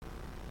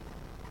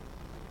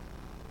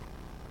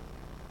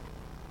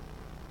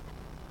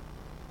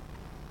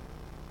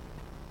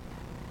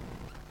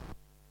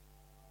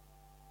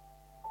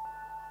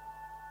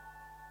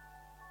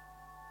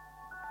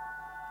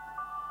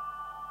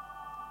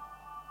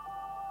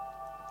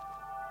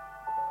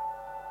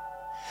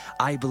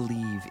I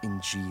believe in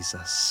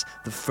Jesus,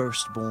 the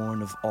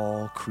firstborn of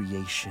all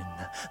creation,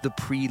 the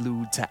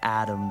prelude to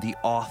Adam, the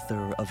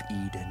author of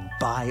Eden,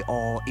 by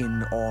all,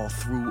 in all,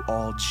 through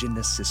all,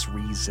 Genesis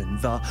reason,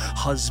 the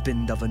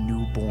husband of a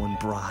newborn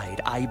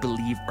bride. I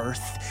believe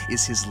earth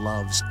is his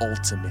love's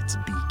ultimate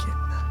beacon.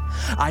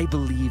 I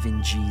believe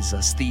in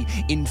Jesus, the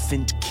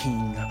infant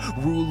king,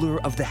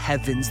 ruler of the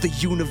heavens, the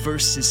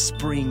universe's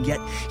spring, yet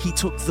he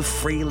took the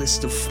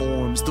frailest of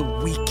forms, the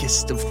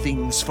weakest of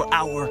things, for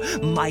our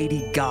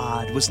mighty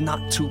God was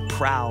not too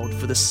proud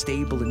for the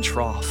stable and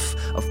trough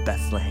of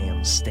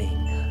Bethlehem's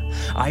sting.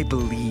 I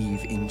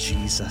believe in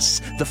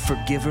Jesus, the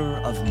forgiver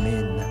of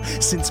men.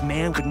 Since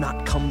man could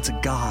not come to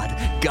God,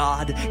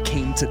 God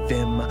came to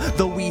them.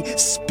 Though we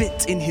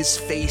spit in his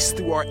face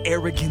through our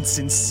arrogance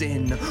and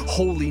sin,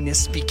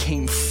 holiness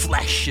became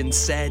flesh and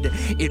said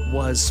it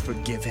was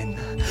forgiven.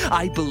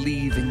 I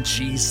believe in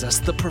Jesus,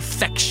 the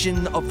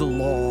perfection of the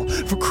law,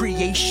 for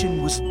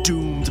creation was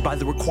doomed by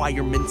the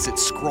requirements it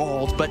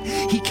scrawled. But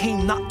he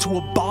came not to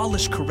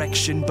abolish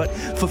correction, but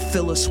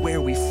fulfill us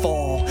where we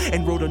fall,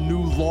 and wrote a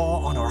new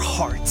law on our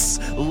hearts.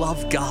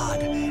 Love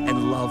God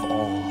and love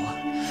all.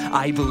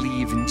 I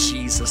believe in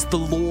Jesus, the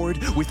Lord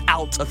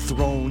without a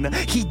throne.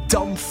 He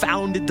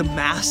dumbfounded the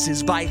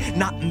masses by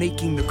not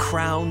making the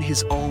crown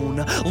his own,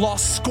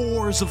 lost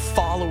scores of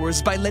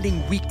followers by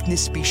letting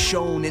weakness be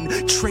shown,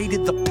 and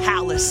traded the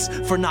palace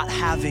for not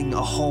having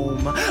a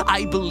home.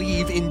 I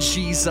believe in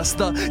Jesus,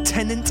 the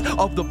tenant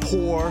of the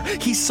poor.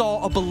 He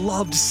saw a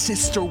beloved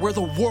sister where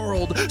the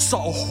world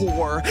saw a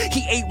whore.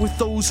 He ate with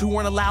those who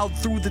weren't allowed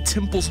through the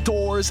temple's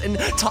doors, and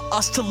taught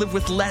us to live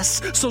with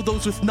less so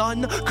those with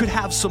none could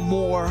have some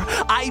more.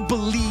 I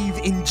believe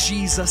in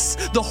Jesus,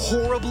 the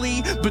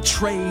horribly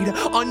betrayed,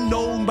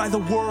 unknown by the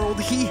world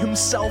he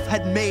himself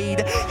had made,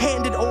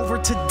 handed over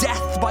to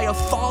death by a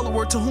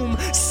follower to whom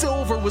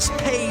silver was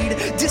paid,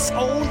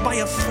 disowned by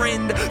a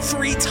friend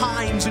 3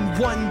 times in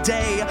one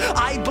day.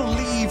 I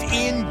believe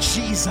in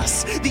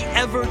Jesus, the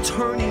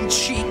ever-turning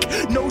cheek,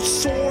 no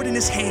sword in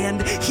his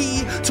hand.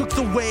 He took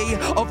the way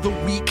of the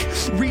weak,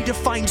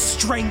 redefined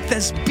strength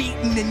as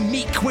beaten and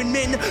meek. When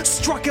men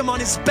struck him on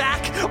his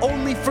back,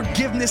 only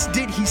forgiveness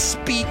did he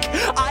speak.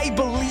 I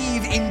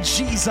believe in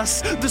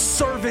Jesus, the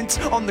servant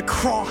on the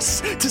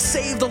cross. To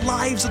save the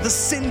lives of the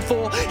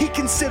sinful, he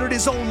considered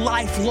his own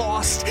life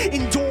lost,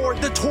 endured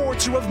the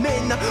torture of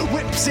men,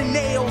 whips and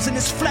nails in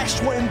his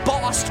flesh were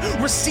embossed,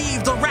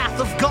 received the wrath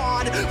of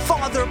God,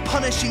 Father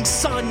punishing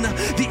Son,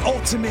 the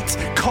ultimate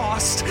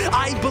cost.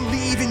 I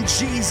believe in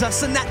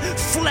Jesus and that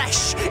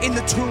flesh in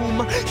the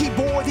tomb. He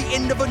bore the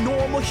end of a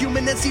normal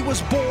human as he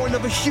was born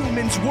of a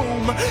human's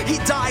womb. He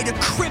died a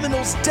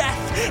criminal's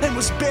death and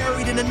was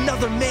buried in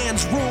another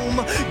man's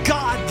room.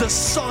 God the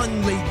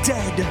Son lay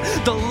dead,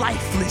 the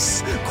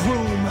lifeless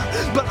groom.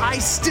 But I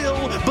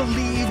still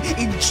believe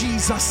in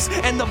Jesus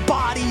and the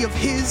body of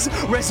his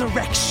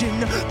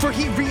resurrection, for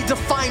he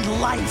redefined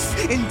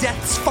life in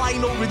death's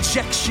final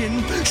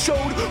rejection, showed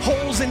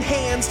holes in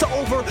hands to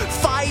over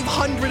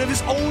 500 of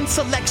his own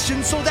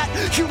selection, so that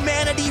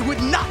humanity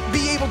would not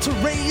be able to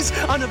raise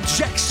an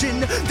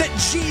objection that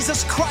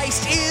Jesus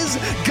Christ is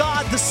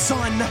God the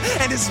Son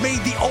and has made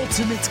the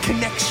ultimate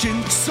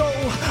connection. So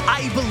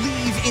I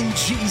believe in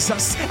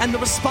Jesus and the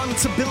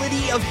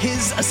responsibility of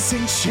his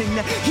ascension.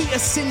 He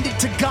ascended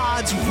to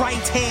God's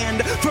right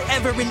hand,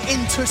 forever in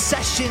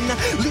intercession,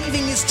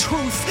 leaving his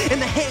truth in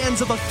the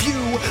hands of a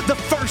few, the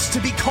first to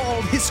be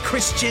called his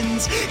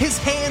Christians. His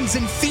hands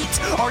and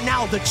feet are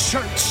now the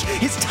church,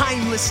 his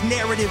timeless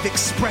narrative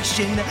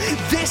expression.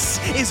 This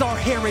is our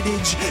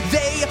heritage,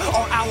 they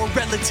are our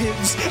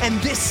relatives, and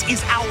this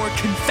is our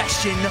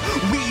confession.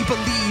 We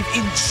believe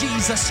in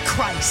Jesus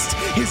Christ,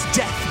 his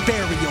death,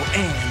 burial,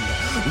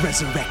 and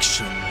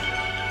resurrection.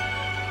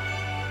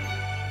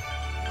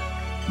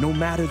 No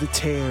matter the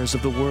tears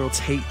of the world's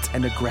hate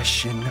and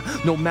aggression,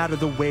 no matter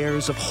the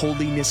wares of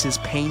holiness's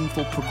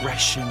painful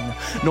progression,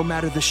 no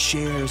matter the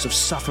shares of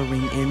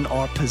suffering in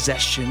our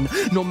possession,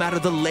 no matter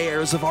the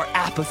layers of our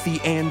apathy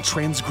and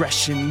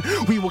transgression,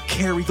 we will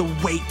carry the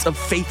weight of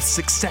faith's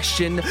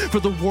succession,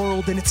 for the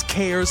world and its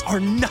cares are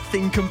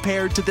nothing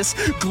compared to this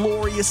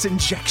glorious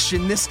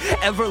injection, this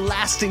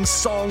everlasting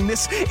song,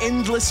 this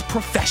endless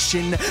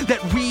profession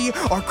that we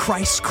are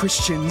Christ's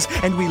Christians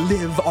and we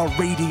live our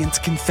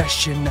radiant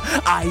confession.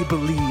 I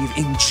believe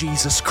in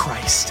Jesus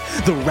Christ,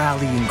 the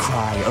rallying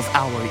cry of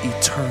our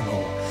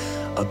eternal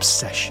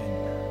obsession.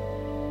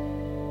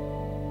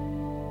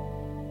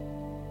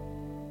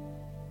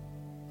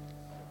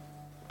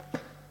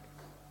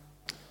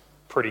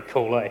 Pretty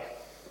cool, eh?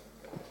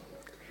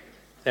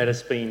 That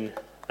has been,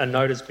 a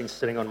note has been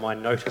sitting on my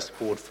notice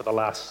board for the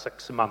last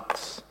 6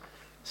 months,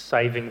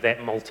 saving that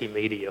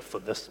multimedia for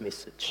this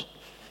message,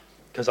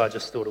 because I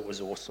just thought it was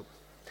awesome.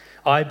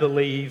 I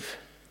believe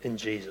in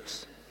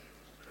Jesus.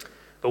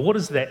 But what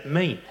does that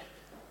mean?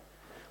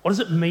 What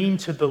does it mean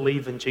to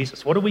believe in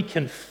Jesus? What are we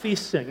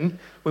confessing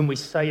when we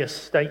say a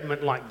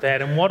statement like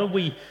that? And what are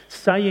we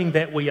saying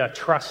that we are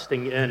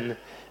trusting in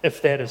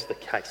if that is the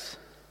case?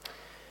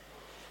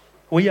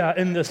 We are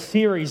in the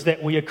series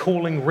that we are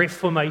calling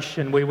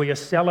Reformation, where we are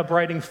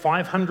celebrating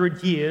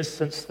 500 years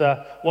since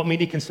what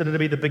many consider to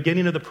be the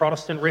beginning of the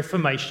Protestant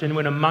Reformation,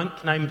 when a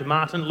monk named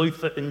Martin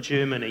Luther in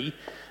Germany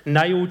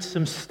nailed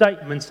some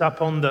statements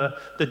up on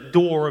the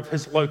door of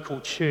his local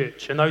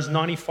church. And those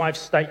 95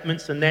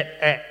 statements in that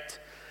act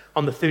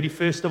on the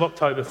 31st of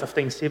October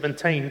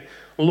 1517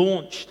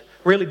 launched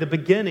really the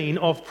beginning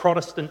of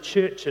Protestant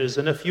churches.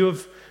 And if you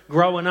have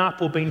grown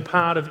up or been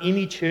part of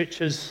any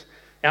churches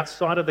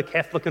outside of the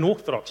Catholic and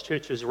Orthodox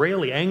churches,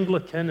 really,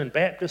 Anglican and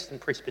Baptist and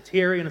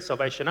Presbyterian and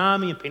Salvation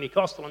Army and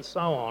Pentecostal and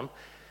so on,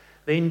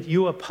 then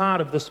you are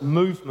part of this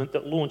movement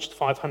that launched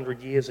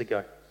 500 years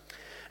ago.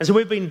 And so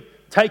we've been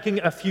taking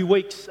a few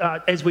weeks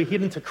as we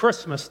head into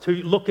Christmas to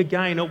look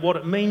again at what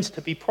it means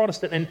to be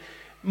Protestant, and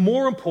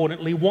more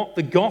importantly, what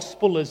the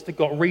gospel is that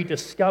got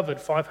rediscovered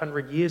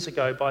 500 years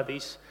ago by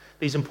these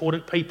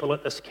important people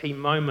at this key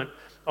moment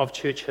of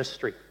church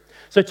history.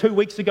 So 2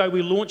 weeks ago,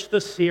 we launched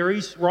this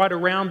series right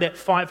around that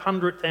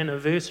 500th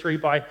anniversary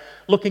by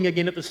looking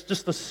again at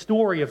just the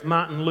story of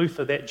Martin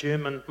Luther, that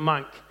German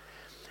monk.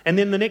 And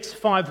then the next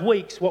 5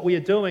 weeks, what we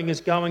are doing is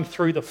going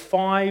through the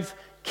 5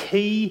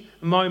 key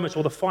moments,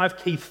 or the 5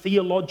 key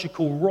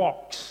theological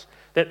rocks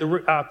that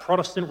the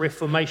Protestant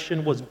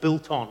Reformation was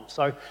built on.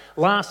 So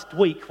last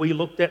week, we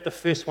looked at the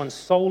first one,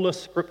 Sola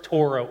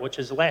Scriptura, which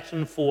is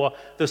Latin for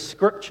the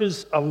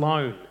Scriptures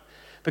alone,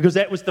 because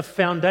that was the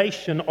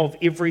foundation of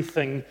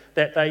everything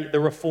that the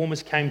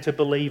Reformers came to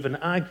believe and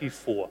argue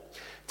for.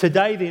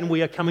 Today, then,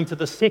 we are coming to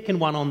the second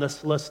one on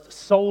this list,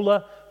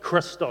 Sola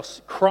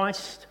Christus,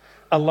 Christ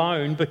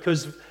alone,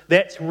 because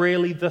that's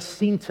really the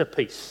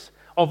centerpiece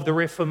of the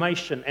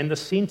Reformation and the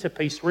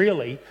centerpiece,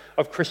 really,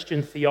 of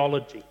Christian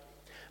theology.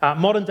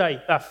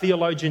 Modern-day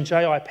theologian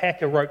J.I.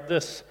 Packer wrote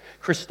this: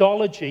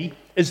 Christology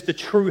is the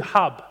true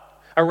hub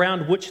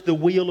around which the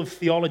wheel of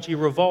theology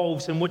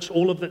revolves, in which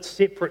all of its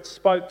separate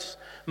spokes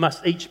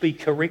must each be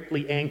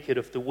correctly anchored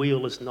if the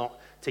wheel is not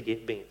to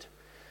get bent.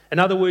 In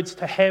other words,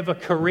 to have a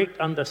correct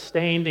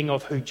understanding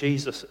of who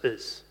Jesus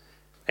is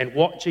and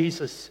what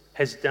Jesus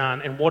has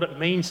done and what it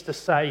means to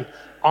say,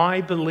 I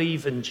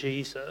believe in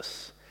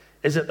Jesus,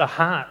 is at the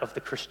heart of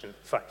the Christian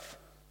faith.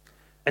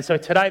 And so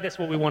today that's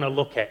what we want to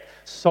look at,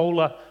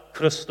 Sola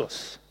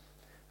Christus,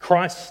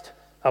 Christ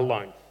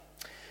alone.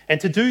 And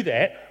to do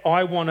that,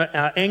 I want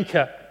to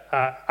anchor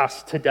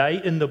us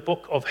today in the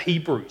book of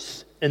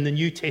Hebrews in the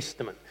New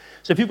Testament.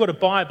 So if you've got a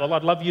Bible,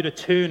 I'd love you to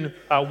turn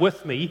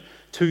with me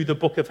to the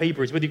book of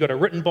Hebrews. Whether you've got a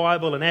written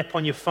Bible, an app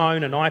on your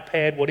phone, an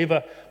iPad,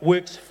 whatever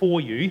works for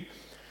you.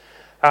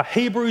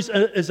 Hebrews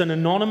is an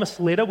anonymous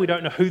letter. We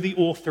don't know who the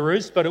author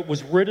is, but it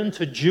was written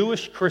to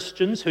Jewish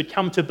Christians who'd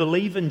come to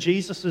believe in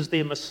Jesus as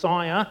their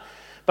Messiah,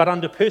 but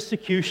under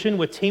persecution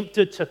were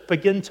tempted to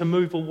begin to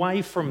move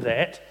away from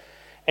that.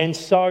 And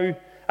so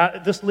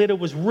this letter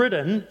was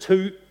written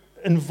to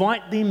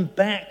invite them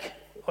back,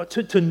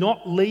 to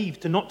not leave,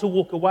 to not to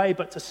walk away,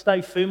 but to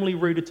stay firmly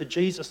rooted to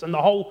Jesus. And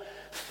the whole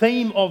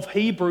theme of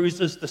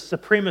Hebrews is the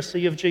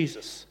supremacy of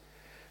Jesus.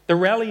 The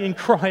rallying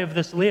cry of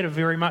this letter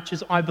very much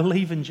is, I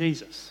believe in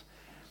Jesus.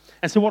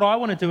 And so what I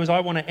want to do is I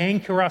want to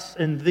anchor us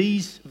in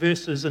these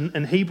verses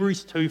in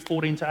Hebrews 2,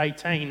 14 to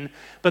 18,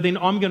 but then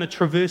I'm going to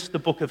traverse the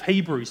book of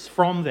Hebrews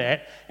from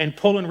that and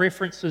pull in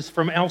references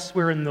from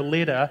elsewhere in the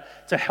letter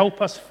to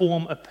help us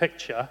form a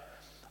picture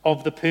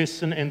of the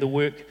person and the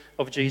work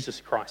of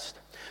Jesus Christ.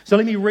 So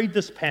let me read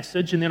this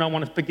passage and then I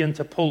want to begin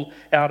to pull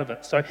out of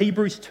it. So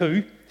Hebrews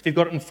 2, if you've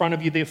got it in front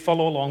of you there,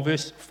 follow along,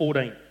 verse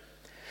 14.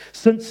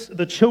 Since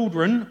the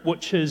children,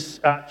 which is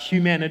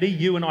humanity,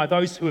 you and I,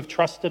 those who have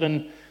trusted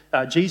in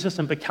Jesus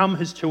and become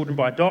his children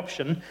by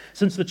adoption,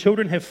 since the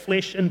children have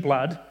flesh and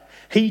blood,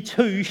 he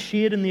too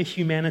shared in their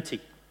humanity,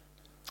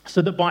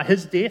 so that by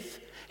his death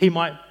he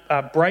might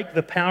break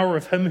the power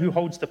of him who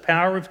holds the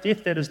power of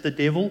death, that is the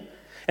devil,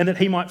 and that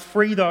he might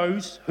free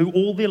those who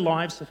all their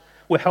lives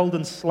were held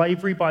in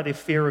slavery by their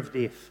fear of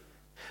death.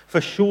 For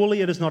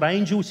surely it is not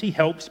angels he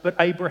helps, but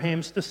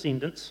Abraham's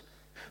descendants.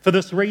 For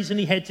this reason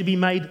he had to be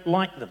made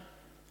like them,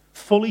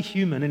 fully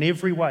human in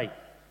every way,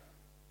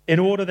 in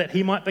order that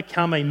he might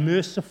become a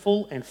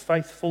merciful and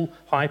faithful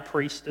high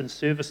priest in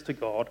service to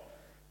God,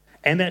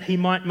 and that he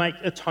might make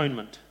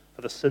atonement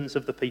for the sins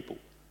of the people.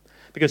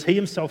 Because he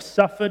himself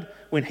suffered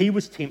when he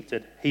was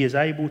tempted, he is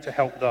able to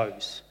help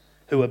those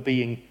who are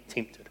being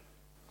tempted.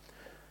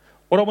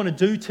 What I want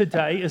to do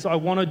today is I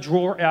want to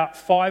draw out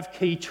 5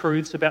 key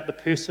truths about the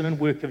person and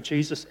work of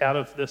Jesus out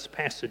of this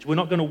passage. We're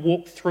not going to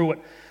walk through it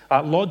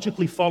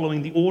logically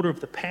following the order of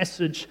the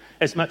passage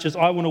as much as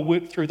I want to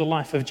work through the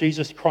life of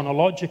Jesus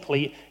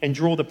chronologically and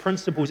draw the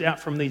principles out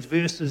from these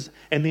verses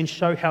and then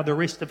show how the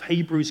rest of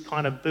Hebrews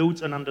kind of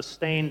builds an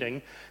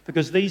understanding,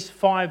 because these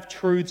 5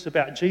 truths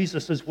about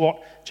Jesus is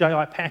what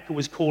J.I. Packer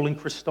was calling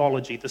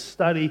Christology, the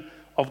study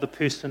of the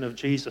person of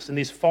Jesus. And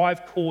there's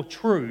 5 core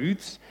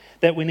truths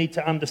that we need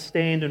to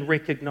understand and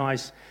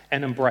recognize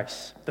and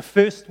embrace. The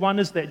first one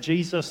is that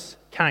Jesus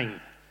came.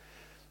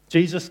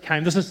 Jesus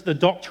came. This is the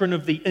doctrine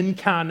of the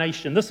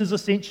incarnation. This is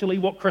essentially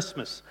what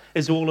Christmas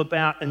is all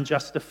about in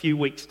just a few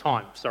weeks'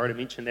 time. Sorry to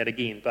mention that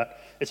again, but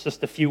it's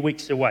just a few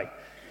weeks away.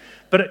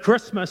 But at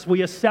Christmas,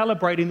 we are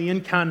celebrating the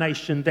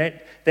incarnation,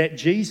 that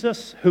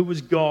Jesus, who was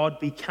God,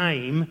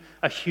 became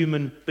a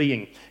human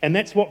being. And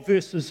that's what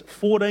verses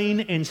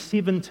 14 and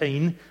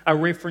 17 are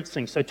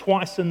referencing. So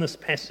twice in this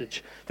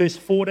passage. Verse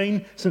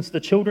 14, since the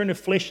children of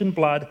flesh and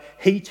blood,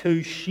 he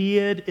too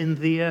shared in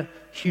their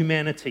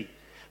humanity.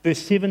 Verse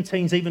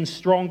 17 is even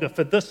stronger.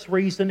 For this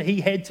reason,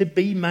 he had to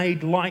be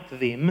made like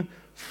them,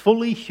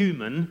 fully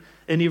human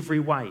in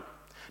every way.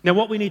 Now,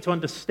 what we need to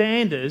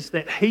understand is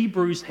that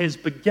Hebrews has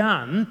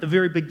begun, the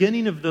very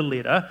beginning of the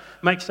letter,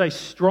 makes a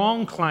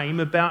strong claim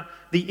about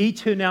the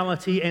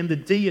eternality and the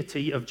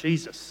deity of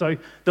Jesus. So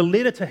the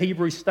letter to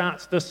Hebrews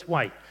starts this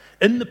way.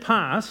 In the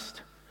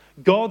past,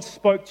 God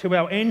spoke to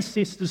our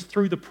ancestors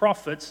through the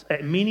prophets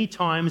at many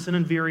times and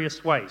in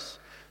various ways.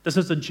 This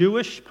is a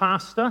Jewish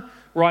pastor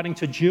writing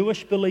to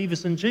Jewish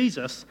believers in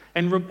Jesus,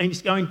 and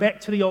he's going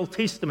back to the Old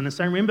Testament and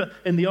saying, remember,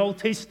 in the Old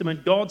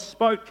Testament, God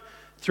spoke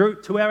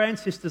to our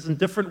ancestors in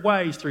different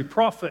ways, through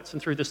prophets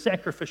and through the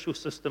sacrificial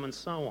system and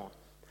so on.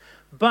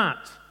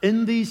 But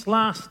in these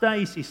last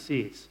days, he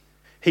says,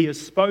 he has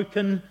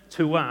spoken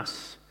to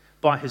us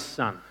by his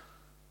Son.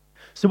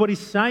 So what he's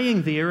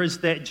saying there is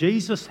that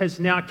Jesus has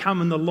now come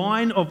in the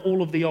line of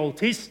all of the Old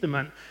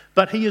Testament,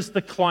 but he is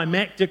the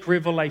climactic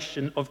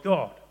revelation of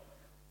God.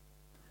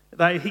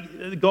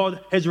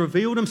 God has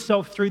revealed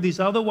himself through these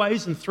other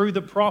ways and through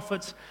the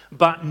prophets,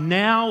 but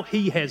now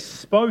he has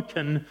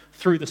spoken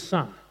through the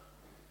Son.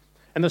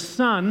 And the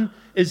Son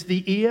is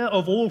the heir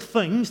of all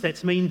things.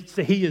 That means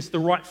that he is the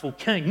rightful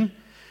king.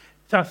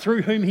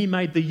 Through whom he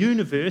made the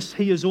universe,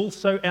 he is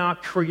also our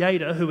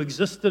creator who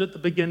existed at the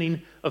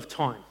beginning of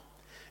time.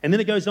 And then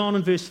it goes on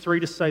in verse 3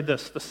 to say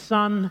this: the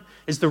Son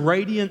is the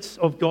radiance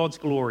of God's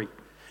glory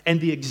and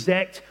the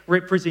exact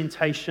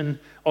representation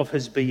of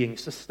his being,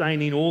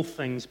 sustaining all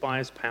things by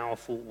his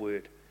powerful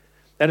word.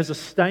 That is a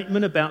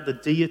statement about the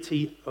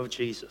deity of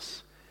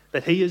Jesus,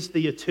 that he is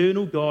the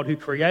eternal God who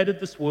created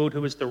this world,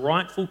 who is the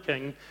rightful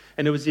king,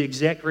 and who is the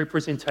exact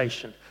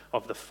representation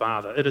of the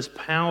Father. It is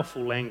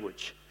powerful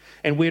language.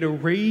 And we're to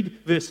read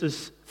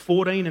verses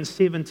 14 and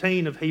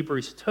 17 of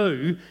Hebrews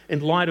 2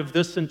 in light of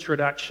this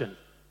introduction.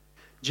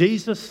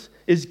 Jesus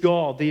is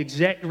God, the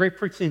exact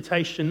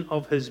representation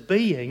of his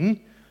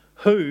being,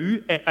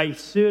 who at a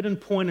certain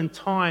point in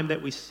time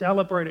that we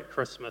celebrate at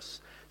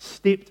Christmas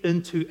stepped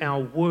into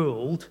our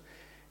world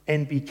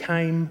and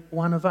became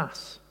one of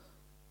us.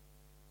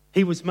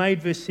 He was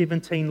made, verse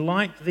 17,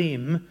 like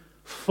them,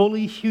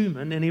 fully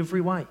human in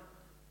every way.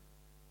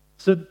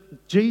 So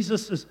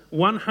Jesus is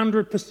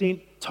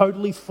 100%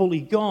 totally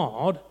fully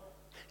God,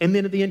 and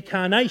then at the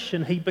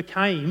incarnation he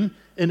became,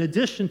 in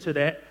addition to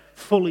that,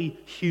 fully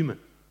human.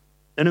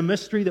 In a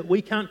mystery that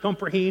we can't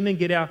comprehend and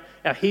get our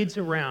heads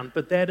around,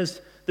 but that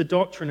is the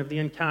doctrine of the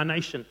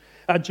incarnation.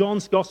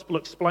 John's gospel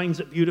explains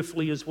it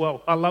beautifully as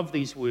well. I love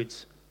these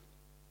words.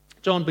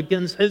 John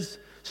begins his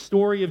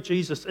story of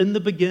Jesus in the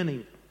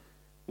beginning,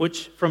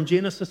 which from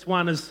Genesis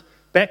 1 is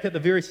back at the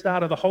very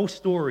start of the whole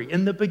story.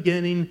 In the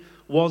beginning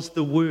was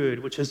the Word,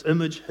 which is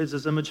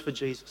his image for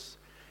Jesus.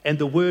 And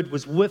the Word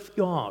was with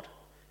God,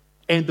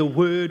 and the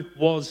Word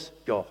was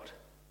God.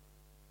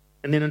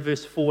 And then in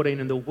verse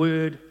 14, and the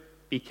Word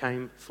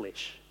became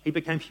flesh. He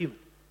became human.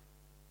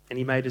 And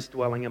he made his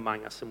dwelling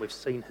among us, and we've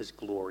seen his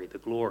glory, the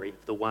glory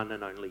of the one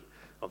and only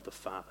of the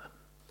Father.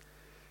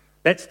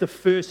 That's the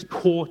first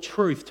core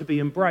truth to be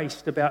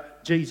embraced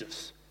about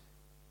Jesus,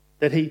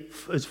 that he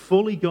is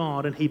fully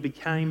God and he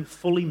became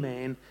fully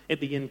man at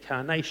the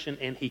incarnation,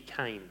 and he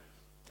came.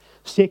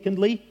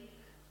 Secondly,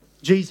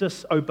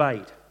 Jesus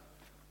obeyed.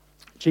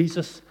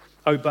 Jesus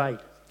obeyed.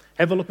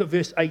 Have a look at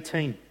verse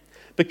 18.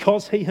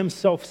 Because he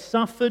himself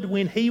suffered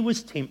when he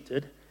was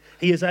tempted,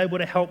 he is able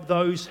to help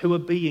those who are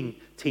being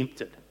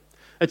tempted.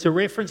 It's a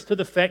reference to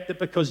the fact that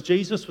because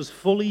Jesus was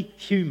fully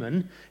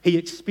human, he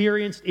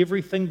experienced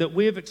everything that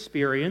we've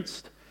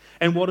experienced,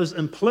 and what is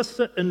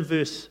implicit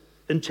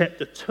in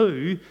chapter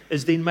 2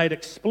 is then made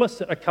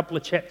explicit a couple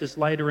of chapters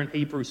later in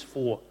Hebrews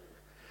 4. It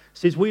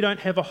says we don't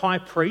have a high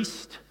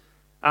priest,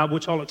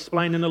 which I'll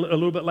explain in a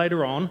little bit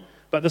later on,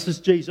 but this is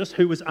Jesus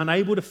who was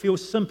unable to feel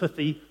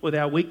sympathy with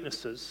our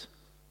weaknesses.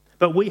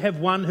 But we have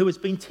one who has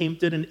been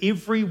tempted in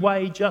every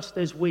way just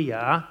as we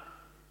are,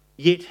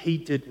 yet he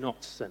did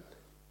not sin.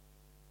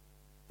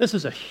 This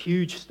is a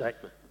huge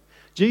statement.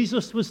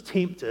 Jesus was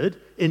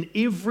tempted in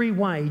every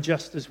way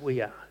just as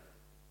we are.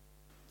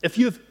 If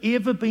you've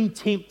ever been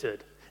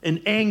tempted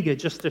in anger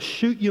just to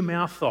shoot your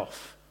mouth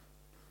off,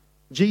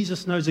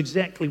 Jesus knows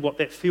exactly what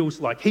that feels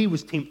like. He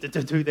was tempted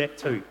to do that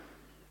too.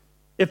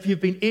 If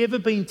you've ever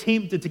been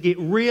tempted to get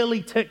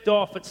really ticked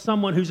off at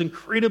someone who's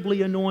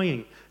incredibly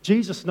annoying,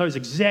 Jesus knows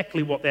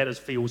exactly what that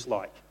feels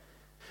like.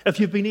 If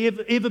you've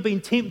ever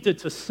been tempted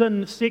to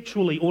sin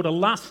sexually or to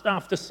lust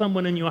after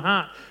someone in your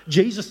heart,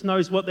 Jesus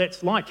knows what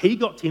that's like. He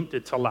got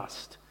tempted to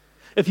lust.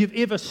 If you've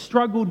ever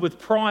struggled with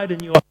pride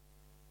in your...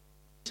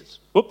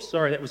 Oops,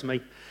 sorry, that was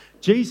me.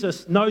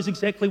 Jesus knows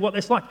exactly what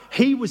that's like.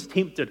 He was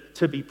tempted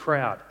to be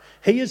proud.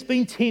 He has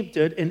been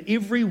tempted in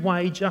every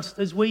way just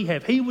as we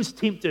have. He was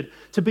tempted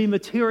to be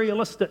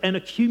materialistic and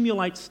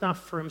accumulate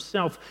stuff for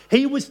himself.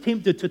 He was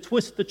tempted to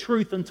twist the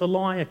truth and to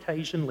lie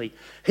occasionally.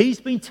 He's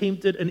been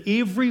tempted in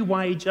every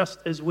way just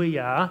as we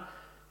are,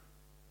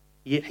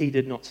 yet he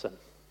did not sin.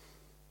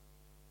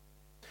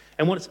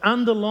 And what's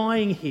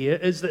underlying here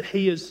is that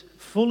he is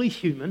fully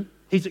human.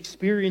 He's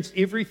experienced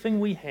everything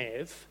we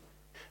have,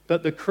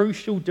 but the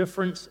crucial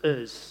difference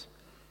is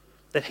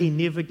that he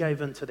never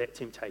gave in to that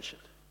temptation.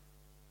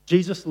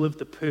 Jesus lived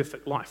the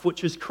perfect life,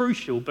 which is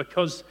crucial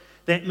because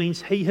that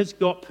means he has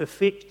got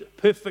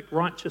perfect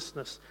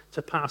righteousness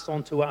to pass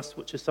on to us,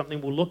 which is something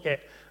we'll look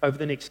at over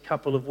the next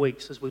couple of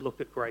weeks as we look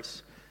at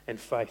grace and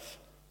faith.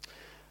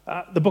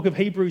 The book of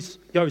Hebrews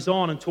goes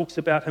on and talks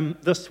about him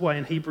this way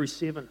in Hebrews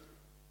 7.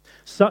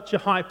 Such a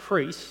high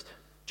priest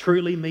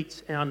truly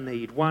meets our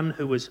need, one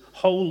who is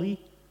holy,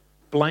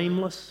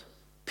 blameless,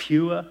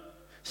 pure,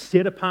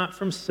 set apart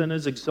from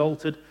sinners,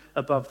 exalted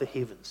above the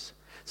heavens.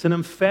 It's an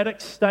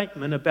emphatic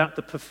statement about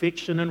the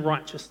perfection and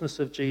righteousness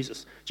of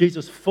Jesus.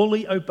 Jesus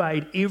fully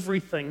obeyed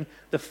everything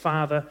the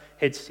Father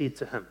had said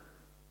to him.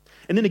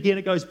 And then again,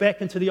 it goes back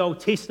into the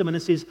Old Testament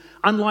and says,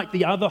 unlike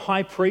the other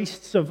high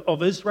priests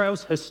of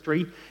Israel's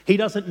history, he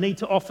doesn't need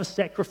to offer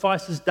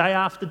sacrifices day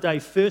after day,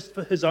 first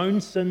for his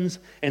own sins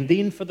and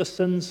then for the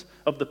sins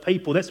of the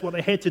people. That's what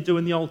they had to do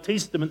in the Old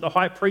Testament. The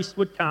high priest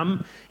would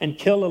come and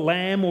kill a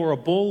lamb or a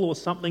bull or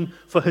something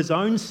for his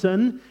own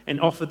sin and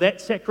offer that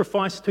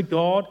sacrifice to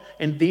God,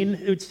 and then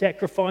he would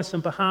sacrifice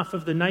on behalf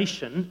of the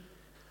nation.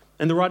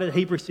 And the writer of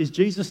Hebrews says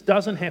Jesus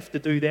doesn't have to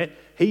do that.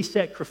 He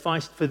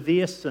sacrificed for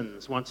their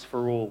sins once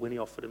for all when he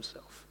offered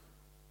himself.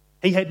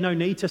 He had no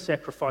need to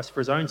sacrifice for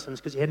his own sins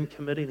because he hadn't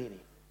committed any.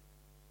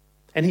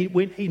 And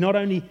he not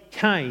only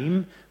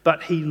came,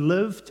 but he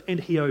lived and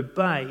he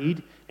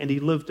obeyed and he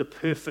lived a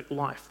perfect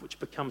life, which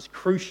becomes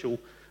crucial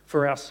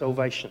for our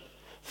salvation.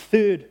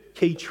 Third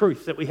key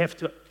truth that we have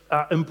to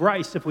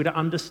embrace if we're to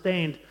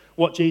understand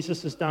what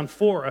Jesus has done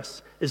for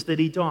us is that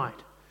he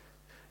died.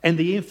 And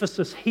the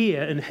emphasis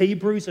here in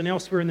Hebrews and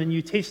elsewhere in the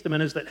New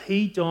Testament is that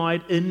he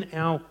died in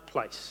our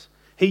place.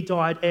 He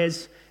died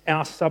as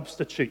our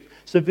substitute.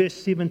 So verse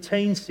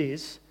 17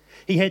 says,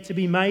 he had to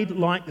be made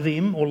like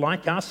them, or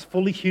like us,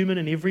 fully human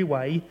in every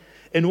way,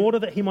 in order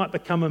that he might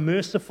become a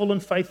merciful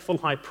and faithful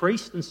high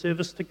priest in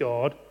service to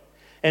God,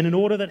 and in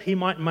order that he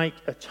might make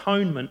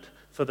atonement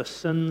for the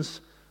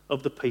sins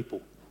of the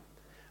people.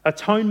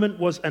 Atonement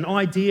was an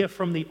idea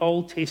from the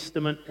Old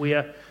Testament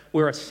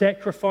where a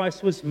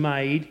sacrifice was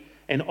made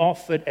and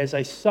offered as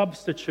a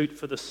substitute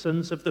for the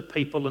sins of the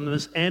people. And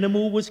this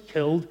animal was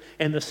killed,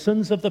 and the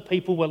sins of the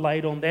people were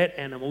laid on that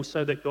animal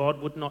so that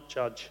God would not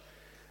judge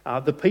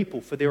the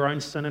people for their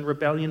own sin and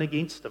rebellion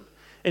against him.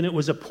 And it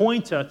was a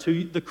pointer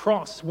to the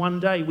cross one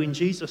day when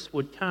Jesus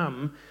would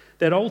come,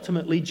 that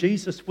ultimately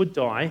Jesus would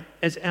die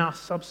as our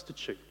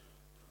substitute.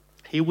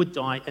 He would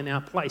die in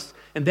our place.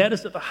 And that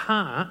is at the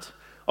heart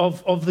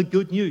of the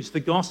good news, the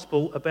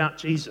gospel about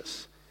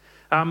Jesus.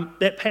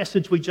 That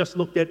passage we just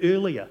looked at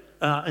earlier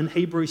in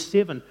Hebrews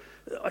 7,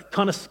 I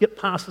kind of skipped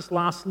past this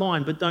last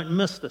line, but don't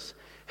miss this.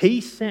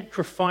 He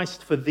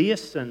sacrificed for their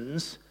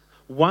sins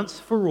once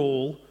for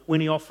all when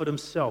he offered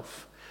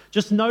himself.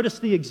 Just notice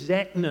the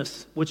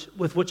exactness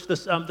with which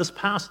this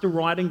pastor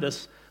writing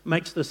this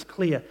makes this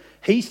clear.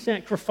 He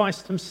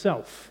sacrificed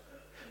himself.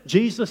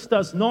 Jesus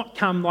does not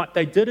come like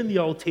they did in the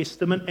Old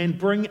Testament and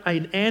bring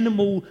an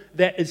animal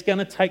that is going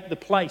to take the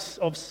place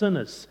of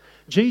sinners.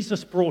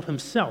 Jesus brought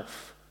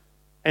himself,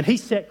 and he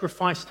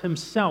sacrificed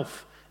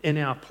himself in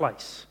our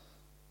place.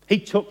 He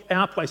took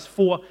our place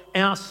for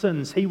our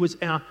sins. He was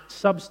our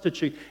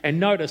substitute. And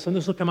notice, and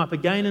this will come up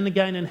again and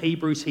again in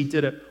Hebrews, he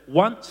did it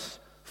once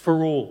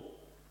for all.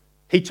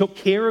 He took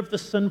care of the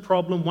sin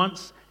problem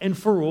once and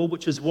for all,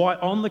 which is why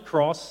on the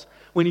cross,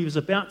 when he was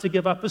about to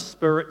give up his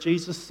spirit,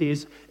 Jesus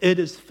says, "It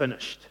is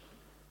finished.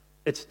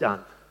 It's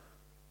done."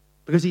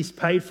 Because he's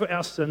paid for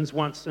our sins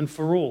once and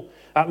for all.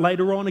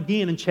 Later on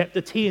again in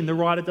chapter 10, the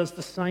writer does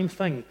the same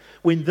thing.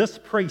 When this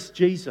priest,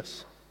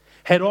 Jesus,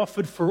 had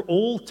offered for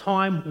all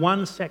time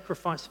one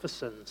sacrifice for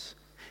sins,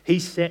 he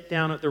sat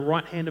down at the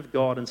right hand of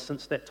God, and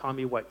since that time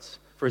he waits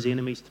for his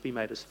enemies to be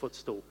made his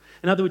footstool.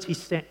 In other words, he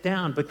sat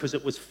down because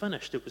it was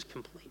finished, it was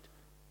complete.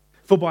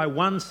 For by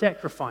one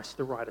sacrifice,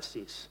 the writer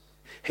says,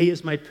 he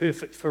has made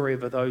perfect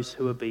forever those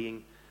who are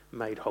being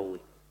made holy.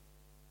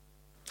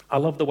 I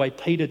love the way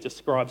Peter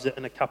describes it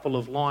in a couple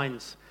of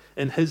lines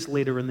in his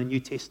letter in the New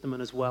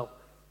Testament as well.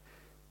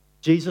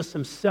 Jesus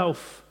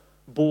himself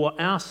bore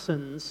our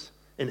sins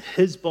in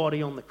his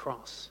body on the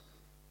cross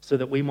so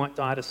that we might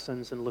die to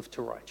sins and live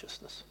to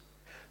righteousness.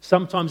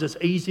 Sometimes it's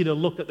easy to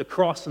look at the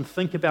cross and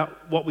think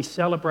about what we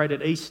celebrate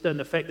at Easter and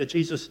the fact that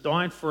Jesus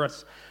died for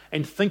us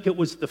and think it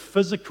was the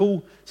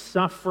physical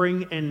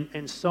suffering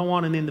and so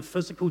on, and then the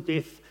physical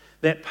death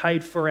that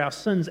paid for our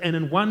sins. And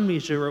in one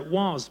measure it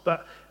was,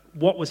 but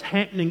what was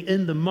happening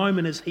in the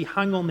moment as he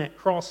hung on that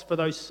cross for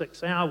those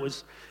 6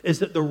 hours is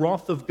that the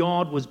wrath of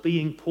God was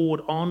being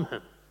poured on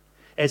him.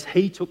 as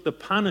he took the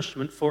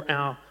punishment for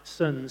our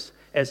sins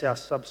as our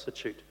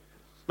substitute.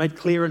 Made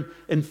clear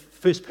in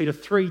 1 Peter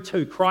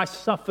 3:2,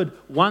 Christ suffered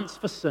once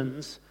for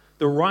sins,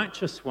 the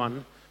righteous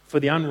one for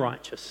the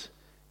unrighteous,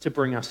 to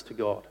bring us to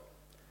God.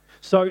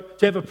 So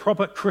to have a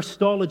proper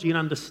Christology and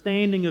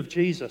understanding of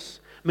Jesus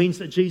means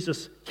that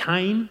Jesus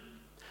came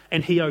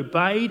and he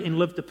obeyed and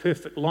lived a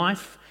perfect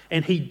life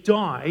and he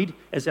died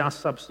as our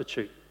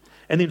substitute.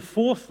 And then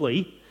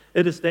fourthly,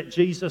 it is that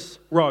Jesus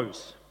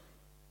rose.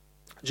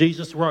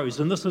 Jesus rose,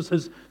 and this is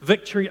his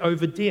victory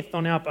over death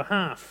on our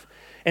behalf.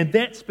 And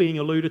that's being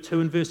alluded to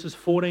in verses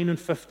 14 and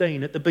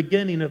 15 at the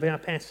beginning of our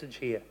passage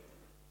here.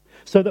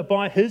 So that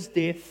by his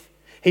death,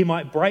 he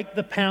might break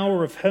the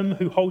power of him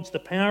who holds the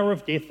power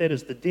of death, that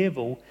is the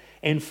devil,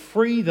 and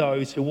free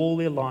those who all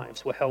their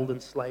lives were held in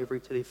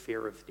slavery to their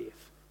fear of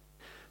death.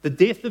 The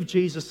death of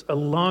Jesus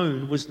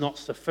alone was not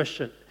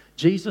sufficient.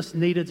 Jesus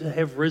needed to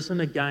have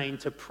risen again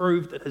to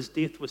prove that his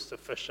death was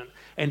sufficient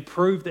and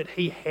prove that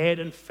he had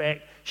in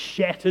fact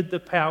shattered the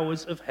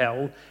powers of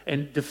hell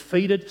and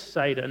defeated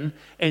Satan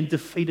and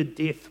defeated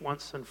death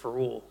once and for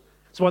all.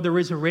 That's why the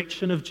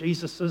resurrection of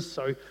Jesus is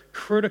so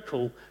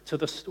critical to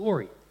the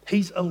story.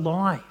 He's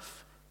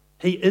alive.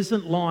 He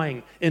isn't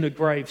lying in a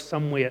grave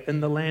somewhere in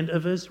the land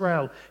of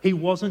Israel. He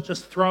wasn't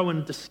just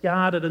thrown,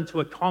 discarded into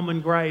a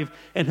common grave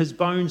and his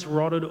bones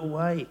rotted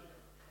away.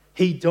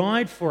 He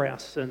died for our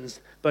sins,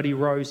 but he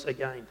rose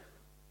again.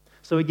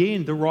 So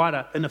again, the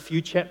writer in a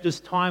few chapters'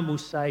 time will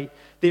say,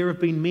 there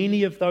have been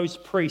many of those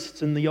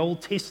priests in the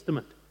Old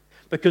Testament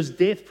because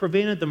death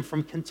prevented them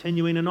from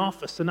continuing in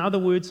office. In other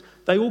words,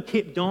 they all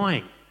kept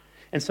dying.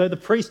 And so the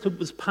priesthood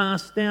was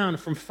passed down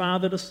from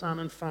father to son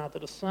and father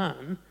to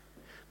son.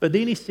 But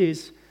then he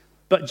says,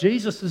 but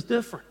Jesus is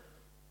different.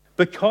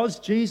 Because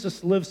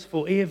Jesus lives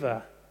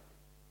forever,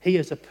 he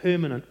is a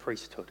permanent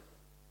priesthood.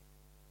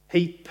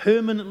 He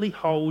permanently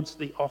holds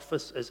the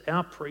office as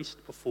our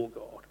priest before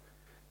God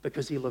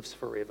because he lives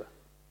forever.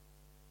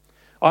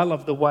 I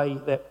love the way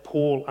that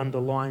Paul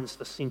underlines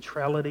the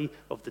centrality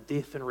of the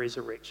death and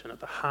resurrection at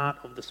the heart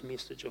of this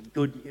message of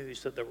good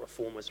news that the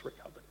Reformers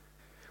recovered.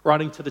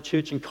 Writing to the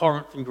church in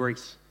Corinth in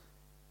Greece,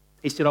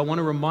 he said, I want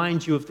to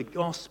remind you of the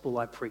gospel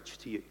I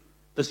preached to you,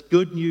 this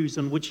good news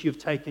in which you've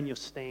taken your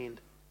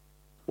stand.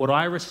 What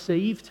I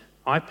received,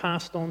 I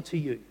passed on to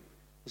you,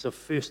 is of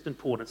first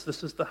importance.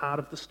 This is the heart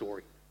of the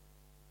story.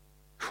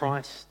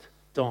 Christ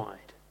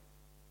died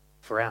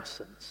for our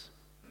sins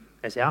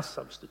as our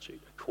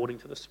substitute, according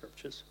to the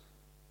scriptures.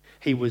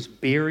 He was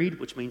buried,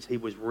 which means he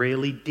was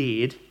really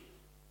dead,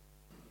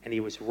 and he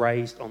was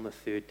raised on the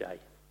third day,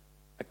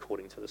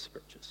 according to the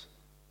scriptures.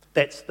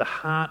 That's the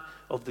heart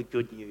of the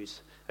good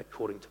news,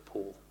 according to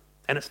Paul.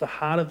 And it's the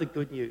heart of the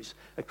good news,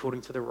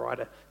 according to the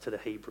writer to the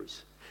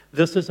Hebrews.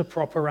 This is a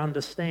proper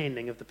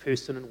understanding of the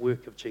person and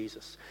work of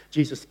Jesus.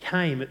 Jesus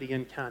came at the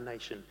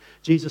incarnation.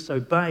 Jesus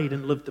obeyed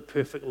and lived the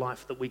perfect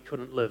life that we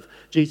couldn't live.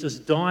 Jesus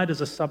died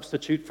as a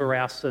substitute for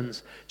our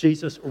sins.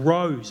 Jesus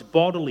rose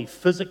bodily,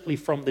 physically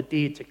from the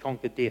dead to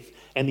conquer death.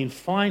 And then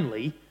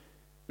finally,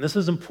 and this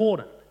is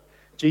important,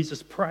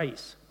 Jesus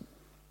prays.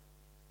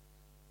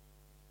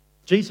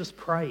 Jesus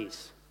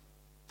prays.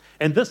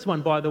 And this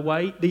one, by the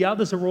way, the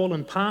others are all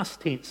in past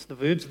tense, the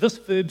verbs. This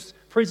verb's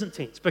present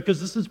tense, because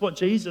this is what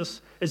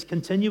Jesus is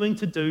continuing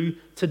to do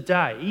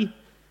today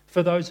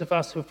for those of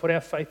us who have put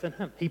our faith in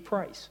him. He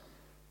prays.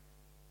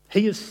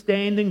 He is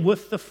standing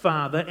with the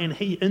Father and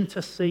he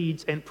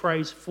intercedes and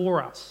prays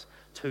for us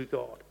to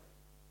God.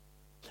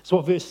 So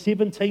what verse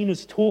 17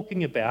 is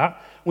talking about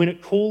when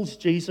it calls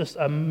Jesus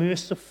a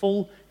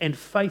merciful and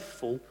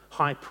faithful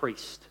high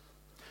priest.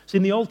 So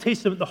in the Old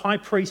Testament, the high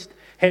priest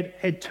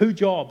had two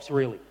jobs,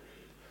 really.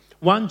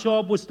 One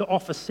job was to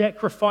offer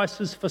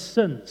sacrifices for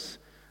sins,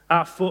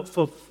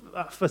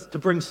 to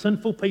bring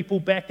sinful people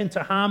back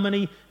into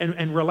harmony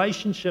and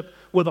relationship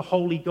with a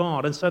holy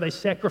God. And so they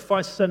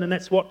sacrificed sin, and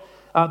that's what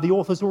the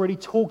author's already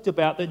talked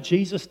about, that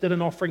Jesus did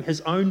in offering his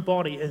own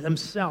body,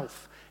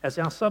 himself, as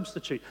our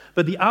substitute.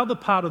 But the other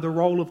part of the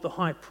role of the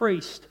high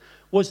priest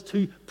was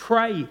to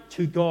pray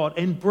to God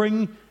and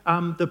bring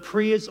the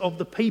prayers of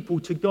the people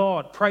to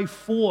God, pray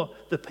for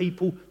the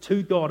people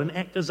to God, and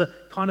act as a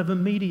kind of a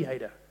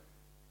mediator.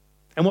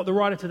 And what the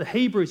writer to the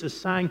Hebrews is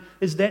saying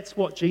is that's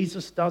what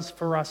Jesus does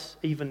for us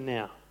even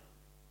now.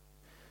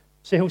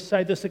 So he'll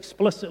say this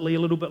explicitly a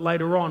little bit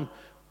later on.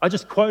 I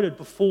just quoted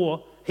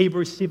before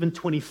Hebrews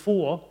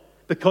 7:24,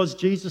 because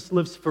Jesus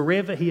lives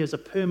forever, he is a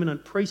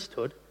permanent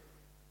priesthood.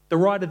 The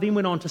writer then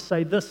went on to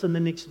say this in the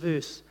next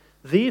verse.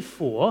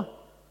 Therefore,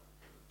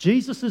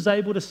 Jesus is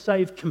able to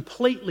save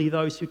completely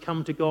those who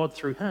come to God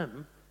through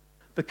him,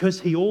 because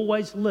he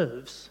always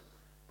lives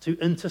to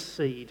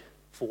intercede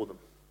for them.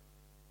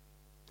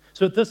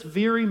 So at this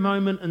very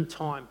moment in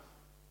time,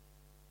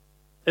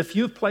 if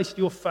you've placed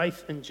your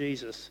faith in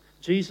Jesus,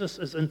 Jesus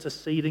is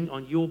interceding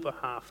on your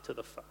behalf to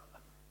the Father.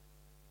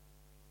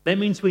 That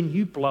means when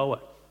you blow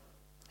it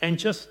and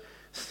just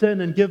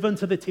sin and give in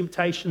to the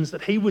temptations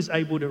that he was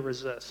able to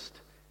resist,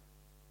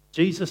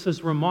 Jesus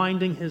is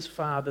reminding his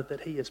Father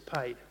that he has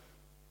paid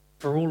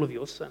for all of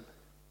your sin.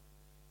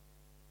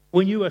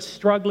 When you are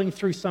struggling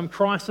through some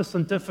crisis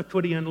and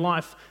difficulty in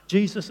life,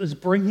 Jesus is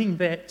bringing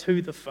that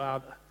to the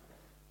Father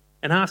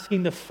and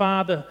asking the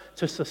Father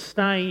to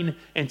sustain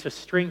and to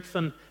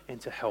strengthen and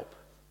to help.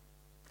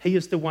 He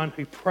is the one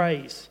who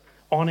prays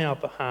on our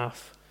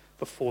behalf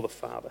before the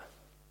Father.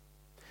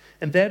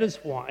 And that is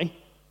why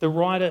the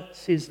writer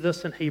says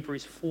this in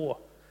Hebrews 4.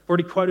 I've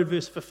already quoted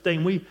verse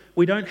 15.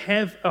 We don't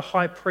have a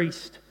high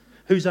priest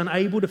who's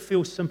unable to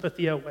feel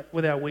sympathy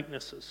with our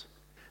weaknesses.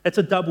 That's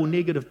a double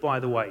negative, by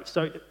the way.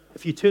 So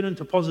if you turn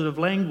into positive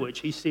language,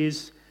 he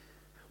says,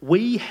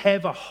 we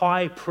have a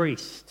high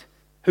priest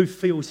who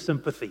feels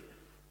sympathy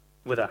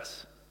with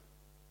us.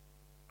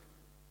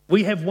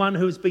 We have one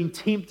who has been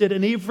tempted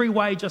in every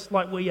way just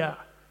like we are,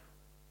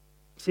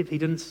 except he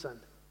didn't sin.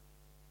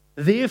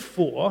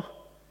 Therefore,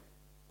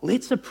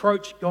 let's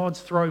approach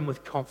God's throne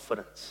with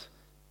confidence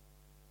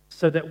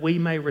so that we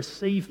may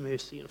receive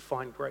mercy and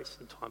find grace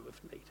in time of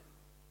need.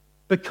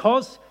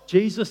 Because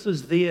Jesus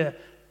is there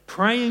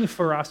praying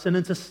for us and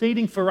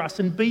interceding for us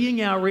and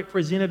being our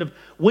representative,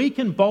 we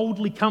can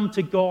boldly come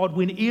to God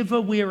whenever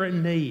we're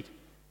in need.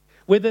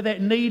 Whether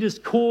that need is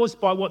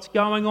caused by what's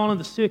going on in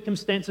the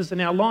circumstances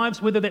in our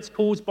lives, whether that's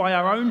caused by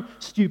our own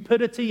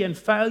stupidity and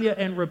failure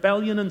and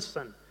rebellion and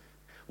sin,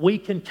 we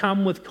can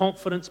come with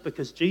confidence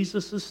because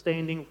Jesus is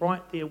standing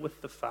right there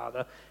with the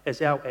Father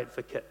as our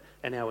advocate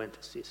and our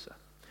intercessor.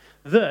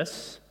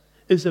 This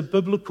is a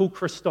biblical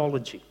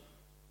Christology.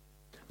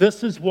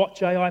 This is what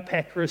J.I.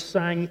 Packer is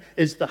saying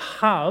is the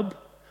hub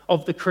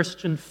of the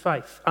Christian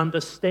faith,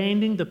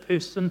 understanding the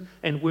person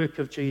and work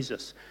of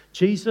Jesus.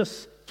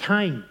 Jesus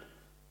came,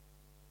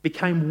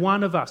 became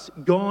one of us.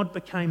 God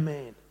became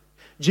man.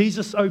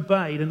 Jesus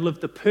obeyed and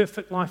lived the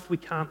perfect life we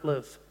can't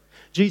live.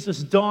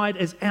 Jesus died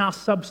as our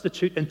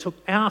substitute and took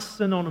our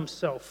sin on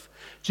himself.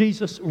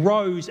 Jesus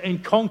rose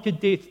and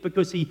conquered death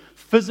because he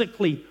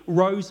physically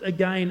rose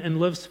again and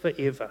lives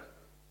forever.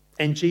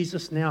 And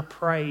Jesus now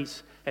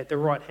prays at the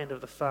right hand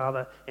of the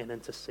Father and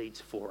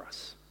intercedes for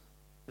us.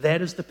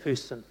 That is the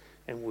person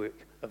and work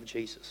of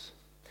Jesus.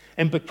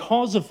 And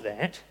because of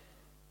that,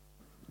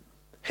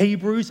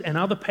 Hebrews and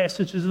other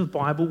passages of the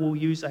Bible will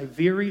use a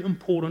very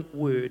important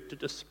word to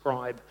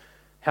describe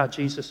how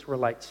Jesus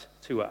relates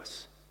to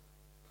us.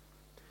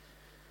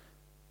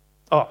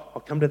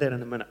 I'll come to that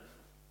in a minute.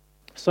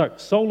 So,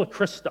 sola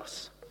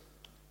Christus.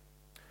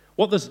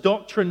 What this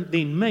doctrine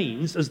then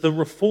means is the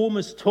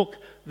reformers took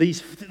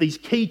these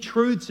key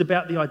truths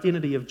about the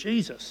identity of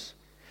Jesus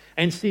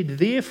and said,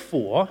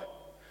 therefore,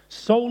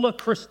 sola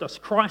Christus,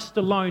 Christ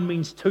alone,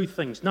 means two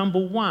things. Number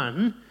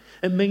one,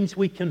 it means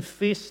we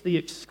confess the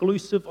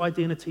exclusive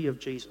identity of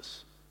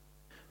Jesus.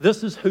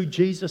 This is who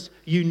Jesus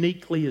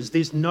uniquely is.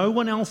 There's no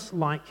one else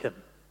like him.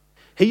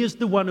 He is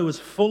the one who is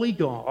fully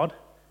God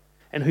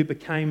and who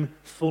became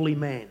fully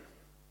man.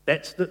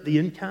 That's the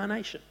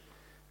incarnation.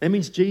 That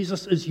means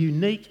Jesus is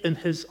unique in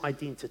his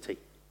identity.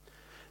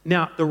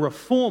 Now, the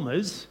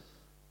reformers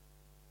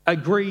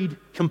agreed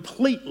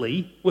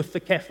completely with the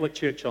Catholic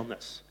Church on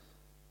this.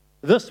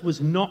 This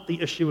was not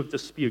the issue of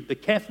dispute. The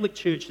Catholic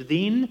Church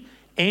then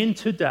and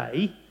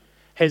today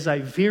has a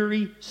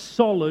very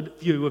solid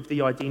view of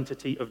the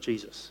identity of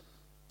Jesus.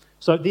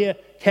 So their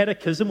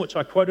catechism, which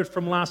I quoted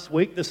from last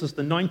week, this is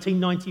the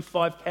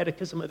 1995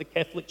 Catechism of the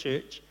Catholic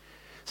Church,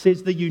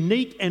 says the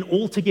unique and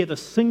altogether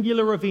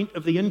singular event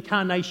of the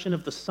incarnation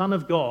of the Son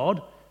of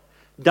God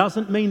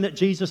doesn't mean that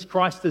Jesus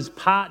Christ is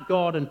part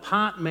God and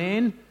part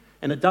man,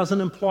 and it doesn't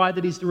imply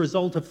that he's the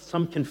result of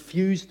some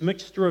confused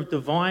mixture of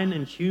divine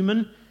and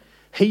human.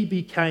 He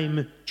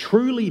became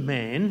truly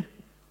man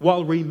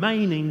while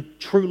remaining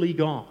truly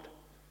God.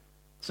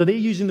 So they're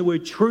using the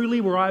word truly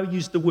where I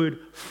use the word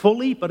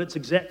fully, but it's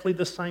exactly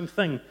the same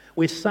thing.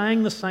 We're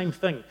saying the same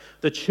thing.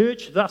 The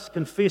church thus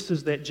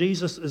confesses that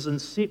Jesus is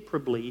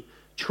inseparably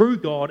true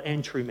God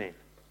and true man.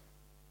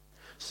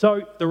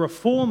 So the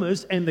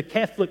Reformers and the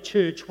Catholic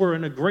Church were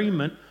in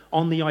agreement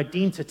on the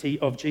identity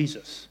of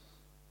Jesus.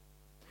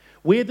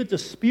 Where the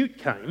dispute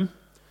came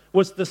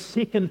was the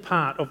second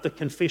part of the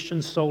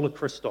confession sola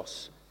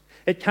Christus.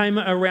 It came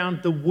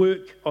around the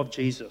work of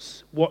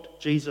Jesus, what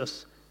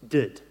Jesus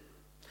did.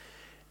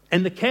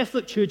 And the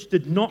Catholic Church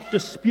did not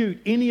dispute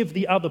any of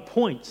the other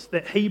points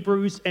that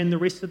Hebrews and the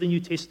rest of the New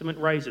Testament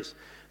raises.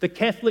 The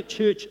Catholic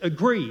Church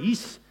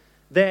agrees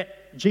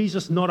that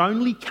Jesus not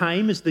only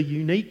came as the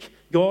unique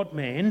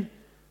God-man,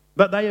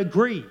 but they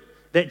agree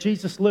that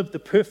Jesus lived the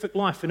perfect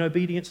life in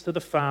obedience to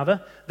the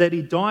Father, that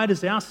he died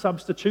as our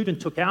substitute and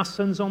took our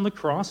sins on the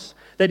cross,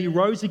 that he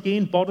rose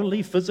again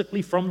bodily,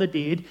 physically from the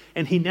dead,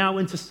 and he now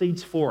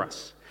intercedes for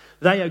us.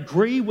 They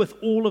agree with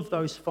all of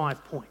those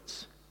 5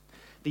 points.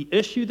 The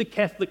issue the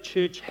Catholic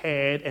Church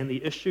had and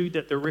the issue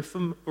that the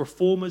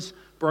Reformers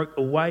broke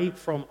away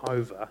from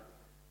over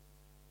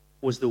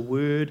was the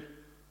word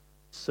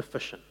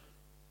sufficient.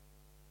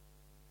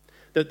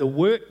 That the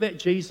work that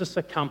Jesus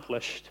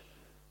accomplished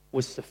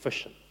was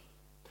sufficient.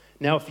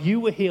 Now, if you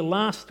were here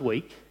last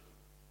week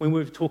when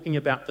we were talking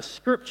about the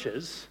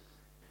scriptures,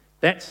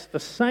 that's the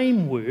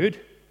same word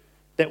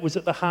that was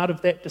at the heart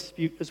of that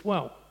dispute as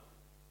well.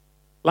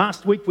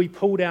 Last week we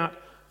pulled out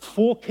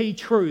 4 key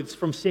truths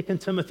from 2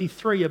 Timothy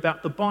 3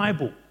 about the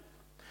Bible.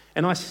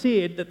 And I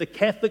said that the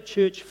Catholic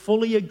Church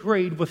fully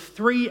agreed with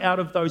 3 out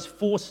of those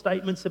 4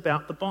 statements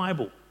about the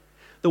Bible.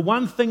 The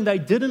one thing they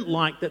didn't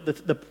like that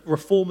the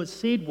Reformers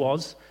said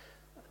was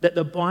that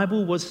the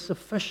Bible was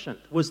sufficient,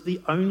 was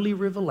the only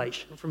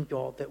revelation from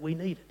God that we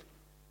needed.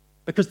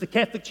 Because the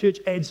Catholic Church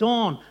adds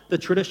on the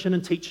tradition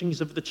and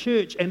teachings of the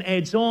church and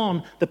adds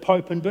on the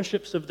Pope and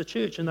bishops of the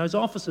church and those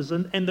offices.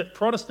 And the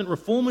Protestant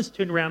Reformers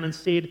turned around and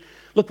said,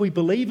 look, we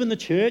believe in the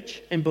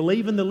church and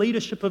believe in the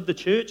leadership of the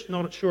church,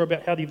 not sure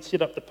about how you'd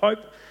set up the Pope,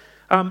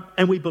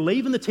 and we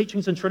believe in the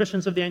teachings and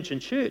traditions of the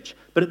ancient church,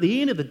 but at the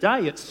end of the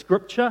day, it's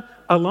Scripture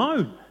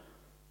alone.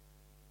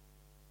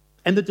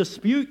 And the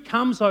dispute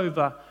comes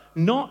over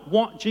not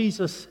what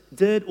Jesus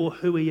did or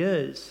who he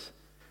is,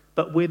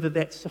 but whether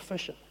that's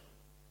sufficient.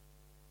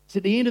 So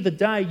at the end of the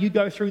day, you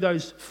go through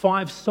those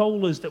 5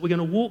 solas that we're going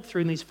to walk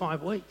through in these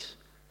 5 weeks.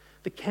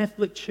 The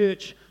Catholic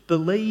Church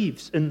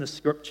believes in the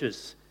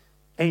Scriptures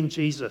and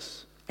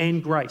Jesus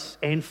and grace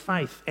and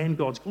faith and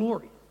God's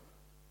glory.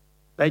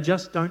 They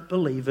just don't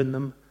believe in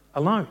them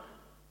alone.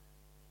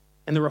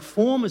 And the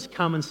Reformers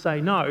come and say,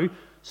 no,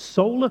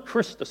 sola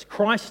Christus,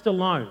 Christ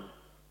alone,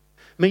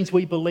 means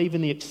we believe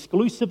in the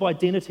exclusive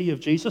identity of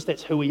Jesus,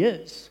 that's who he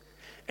is,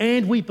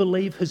 and we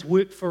believe his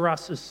work for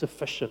us is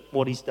sufficient,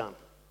 what he's done.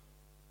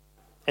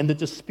 And the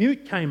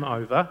dispute came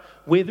over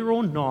whether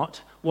or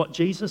not what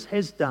Jesus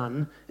has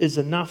done is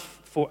enough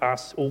for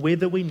us or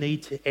whether we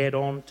need to add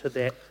on to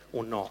that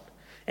or not.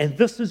 And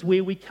this is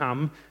where we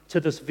come to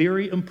this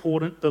very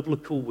important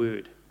biblical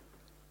word,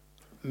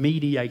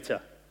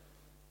 mediator.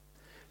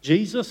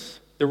 Jesus,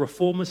 the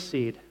Reformers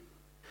said,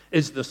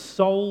 is the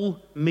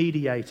sole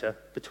mediator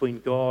between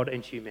God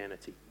and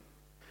humanity.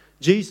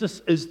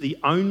 Jesus is the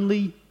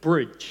only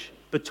bridge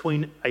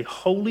between a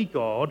holy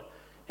God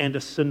and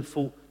a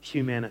sinful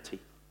humanity.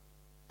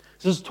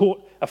 This is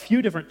taught a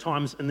few different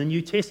times in the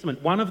New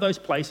Testament. One of those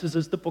places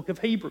is the book of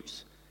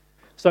Hebrews.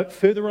 So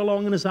further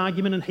along in his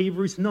argument in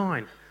Hebrews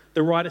 9,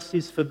 the writer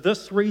says, for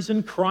this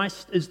reason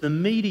Christ is the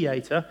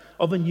mediator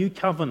of a new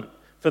covenant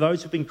for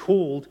those who've been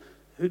called,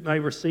 who may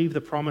receive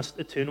the promised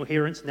eternal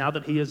inheritance now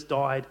that he has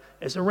died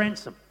as a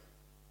ransom.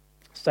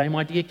 Same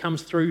idea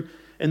comes through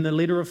in the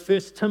letter of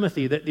 1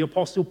 Timothy that the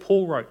Apostle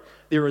Paul wrote.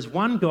 There is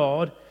one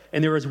God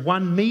and there is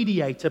one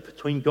mediator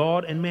between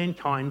God and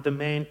mankind, the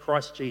man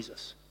Christ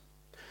Jesus.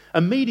 A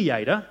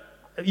mediator,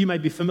 you may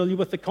be familiar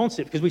with the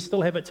concept because we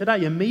still have it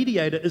today. A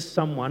mediator is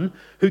someone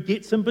who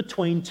gets in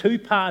between 2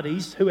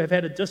 parties who have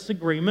had a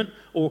disagreement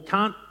or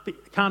can't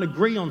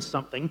agree on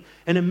something,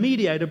 and a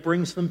mediator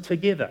brings them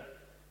together.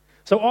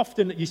 So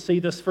often you see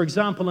this, for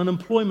example, in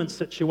employment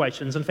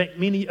situations. In fact,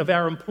 many of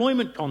our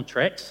employment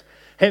contracts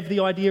have the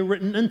idea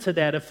written into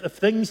that.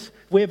 If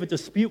we have a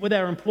dispute with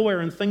our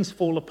employer and things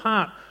fall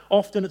apart,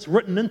 often it's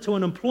written into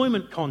an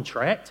employment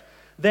contract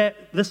that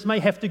this may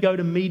have to go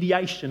to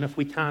mediation if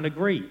we can't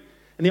agree.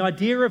 And the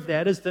idea of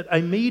that is that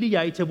a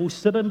mediator will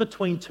sit in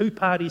between 2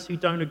 parties who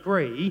don't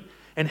agree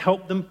and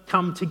help them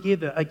come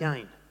together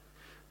again.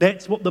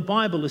 That's what the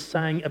Bible is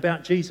saying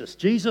about Jesus.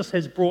 Jesus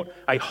has brought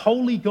a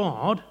holy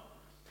God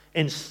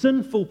and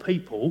sinful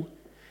people,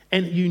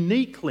 and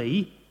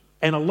uniquely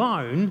and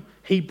alone,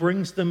 he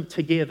brings them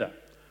together.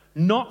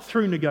 Not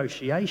through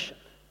negotiation,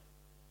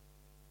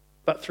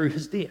 but through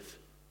his death.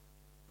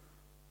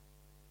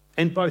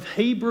 And both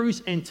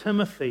Hebrews and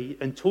Timothy,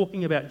 in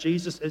talking about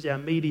Jesus as our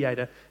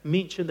mediator,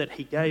 mention that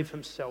he gave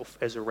himself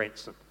as a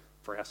ransom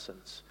for our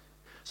sins.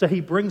 So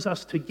he brings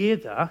us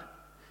together,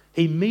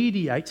 he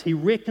mediates, he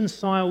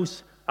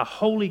reconciles a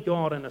holy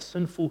God and a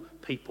sinful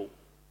people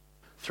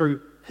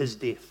through his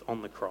death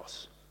on the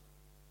cross.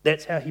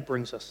 That's how he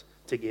brings us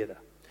together.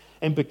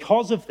 And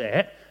because of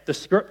that, the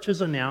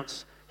Scriptures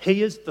announce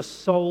he is the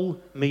sole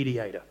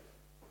mediator,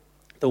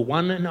 the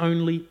one and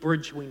only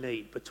bridge we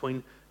need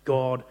between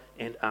God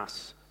and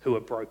us who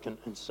are broken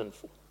and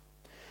sinful.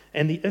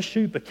 And the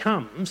issue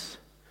becomes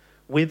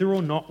whether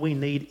or not we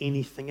need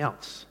anything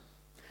else.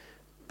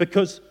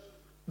 Because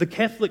the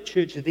Catholic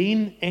Church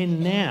then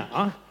and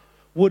now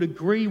would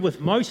agree with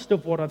most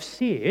of what I've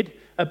said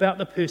about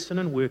the person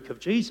and work of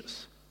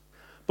Jesus.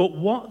 But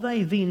what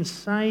they then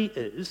say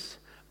is,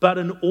 but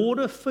in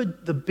order for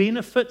the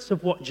benefits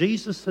of what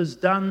Jesus has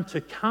done to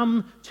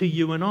come to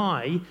you and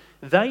I,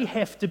 they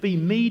have to be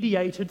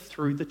mediated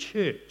through the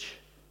church.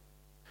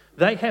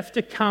 They have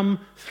to come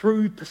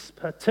through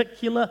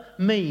particular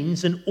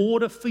means in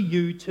order for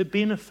you to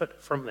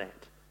benefit from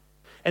that.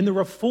 And the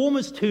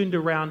Reformers turned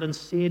around and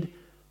said,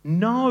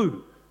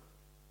 no,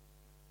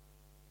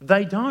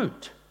 they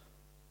don't.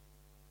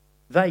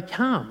 They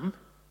come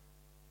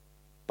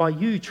by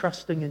you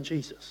trusting in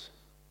Jesus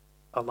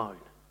alone.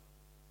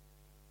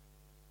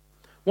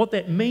 What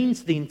that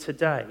means then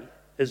today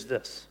is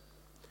this.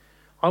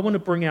 I want to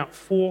bring out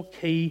 4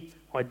 key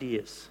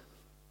ideas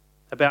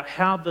about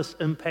how this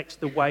impacts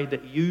the way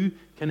that you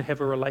can have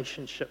a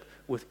relationship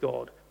with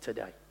God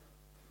today.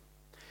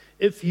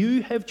 If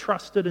you have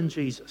trusted in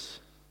Jesus,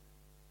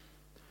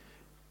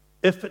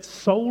 if it's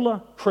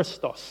sola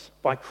Christus,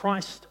 by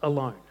Christ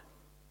alone,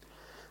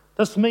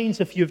 This means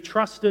if you've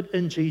trusted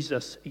in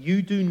Jesus,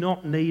 you do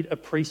not need a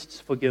priest's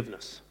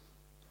forgiveness.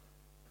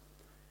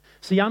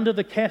 See, under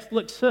the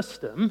Catholic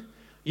system,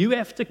 you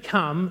have to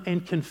come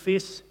and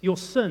confess your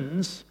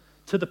sins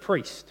to the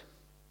priest.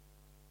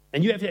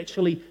 And you have to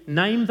actually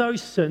name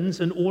those sins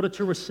in order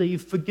to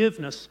receive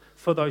forgiveness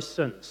for those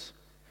sins.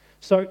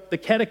 So the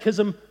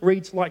catechism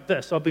reads like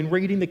this. I've been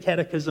reading the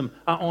catechism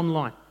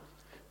online.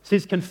 It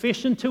says,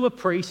 confession to a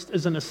priest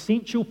is an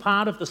essential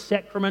part of the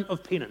sacrament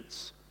of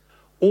penance.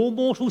 All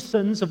mortal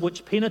sins of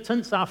which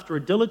penitents, after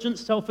a diligent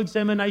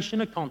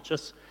self-examination, are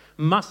conscious,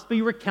 must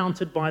be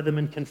recounted by them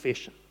in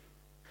confession.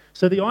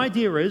 So the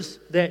idea is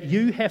that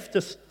you have to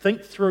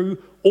think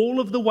through all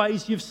of the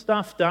ways you've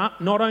stuffed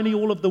up, not only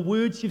all of the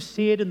words you've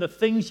said and the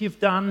things you've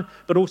done,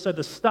 but also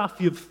the stuff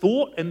you've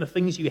thought and the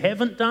things you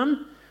haven't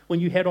done when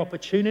you had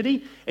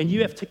opportunity. And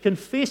you have to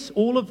confess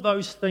all of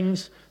those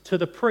things to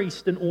the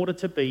priest in order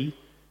to be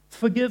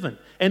forgiven.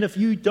 And if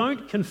you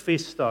don't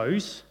confess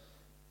those,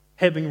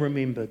 having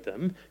remembered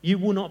them, you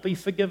will not be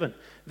forgiven.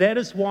 That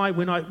is why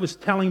when I was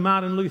telling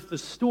Martin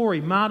Luther's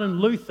story, Martin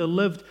Luther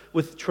lived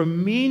with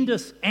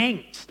tremendous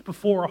angst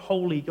before a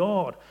holy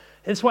God.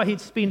 That's why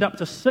he'd spend up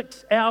to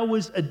 6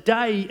 hours a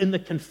day in the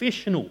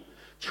confessional,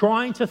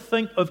 trying to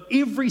think of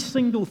every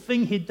single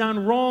thing he'd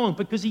done wrong,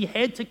 because he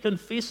had to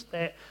confess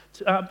that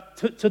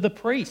to the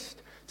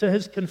priest, to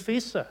his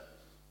confessor.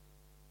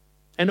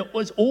 And it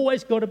was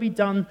always got to be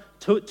done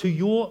to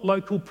your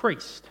local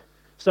priest.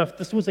 So if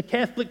this was a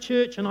Catholic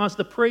church and I was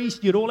the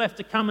priest, you'd all have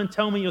to come and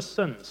tell me your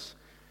sins.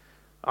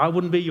 I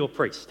wouldn't be your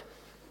priest.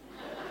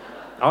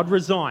 I'd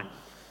resign.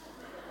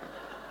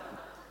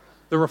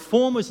 The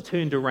Reformers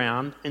turned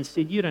around and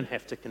said, you don't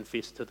have to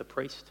confess to the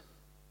priest,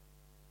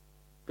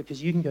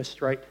 because you can go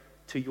straight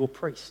to your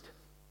priest.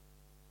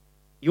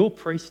 Your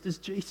priest is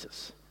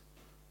Jesus.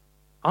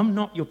 I'm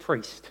not your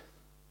priest.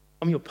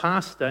 I'm your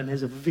pastor, and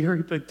there's a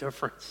very big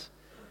difference.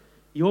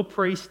 Your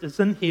priest is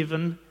in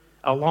heaven,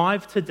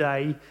 alive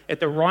today,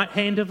 at the right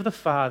hand of the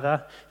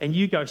Father, and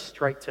you go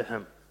straight to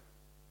him.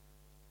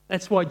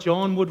 That's why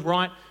John would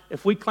write,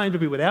 if we claim to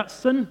be without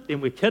sin, then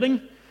we're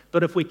kidding.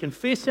 But if we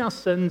confess our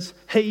sins,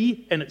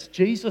 he, and it's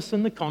Jesus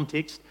in the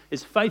context,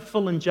 is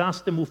faithful and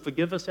just and will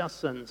forgive us our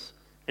sins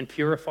and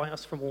purify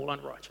us from all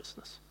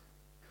unrighteousness.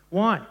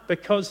 Why?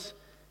 Because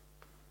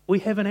we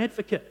have an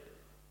advocate.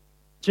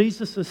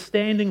 Jesus is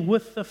standing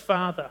with the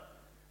Father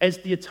as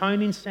the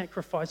atoning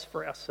sacrifice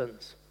for our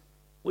sins.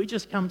 We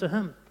just come to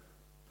him.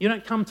 You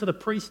don't come to the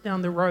priest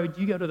down the road,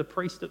 you go to the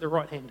priest at the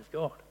right hand of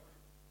God.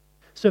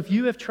 So if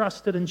you have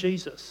trusted in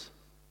Jesus,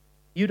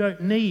 you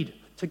don't need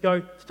to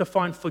go to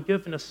find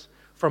forgiveness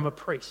from a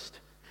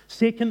priest.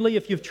 Secondly,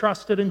 if you've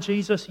trusted in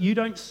Jesus, you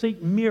don't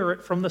seek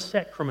merit from the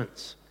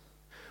sacraments.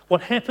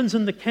 What happens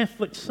in the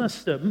Catholic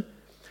system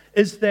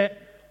is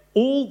that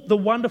all the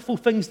wonderful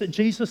things that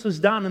Jesus has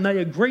done, and they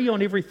agree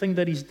on everything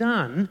that he's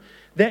done,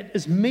 that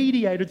is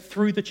mediated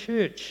through the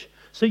church.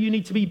 So you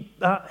need to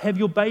have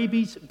your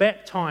babies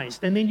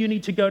baptized, and then you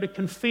need to go to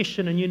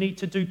confession, and you need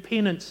to do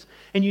penance,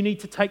 and you need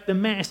to take the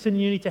Mass, and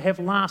you need to have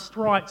last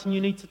rites, and you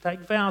need to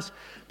take vows,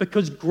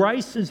 because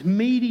grace is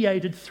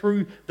mediated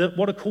through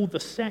what are called the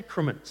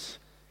sacraments.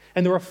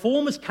 And the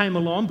Reformers came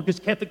along, because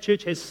Catholic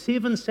Church has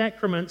 7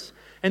 sacraments,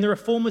 and the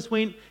Reformers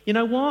went, you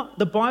know what?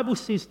 The Bible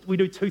says we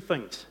do 2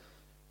 things.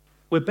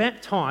 We're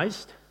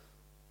baptized,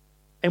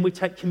 and we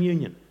take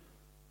communion.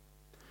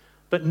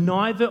 But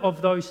neither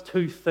of those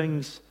 2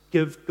 things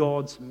give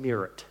God's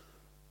merit.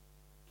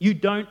 You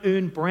don't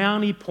earn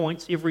brownie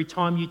points every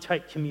time you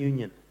take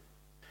communion.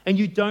 And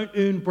you don't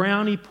earn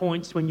brownie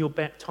points when you're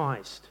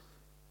baptized.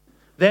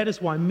 That is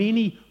why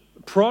many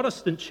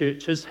Protestant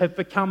churches have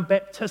become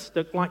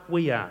Baptistic like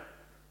we are.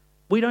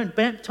 We don't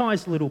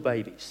baptize little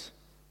babies.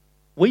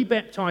 We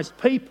baptize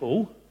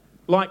people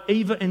like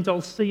Eva and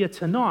Dulcia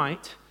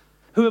tonight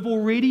who have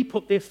already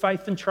put their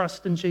faith and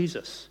trust in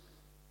Jesus.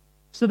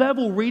 So they've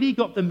already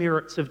got the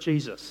merits of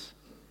Jesus.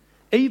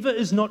 Eva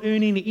is not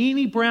earning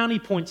any brownie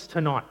points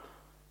tonight.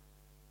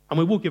 And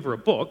we will give her a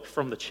book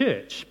from the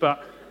church,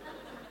 but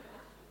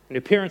and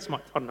her parents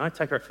might, I don't know,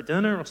 take her out for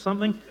dinner or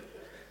something.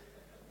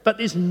 But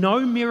there's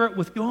no merit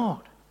with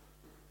God,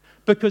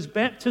 because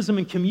baptism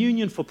and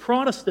communion for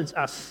Protestants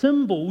are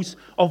symbols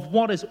of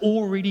what has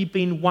already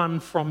been won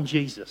from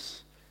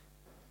Jesus.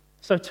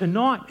 So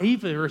tonight,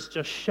 Eva is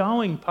just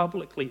showing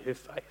publicly her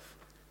faith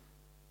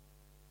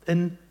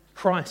in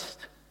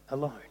Christ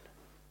alone.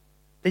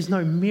 There's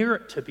no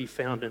merit to be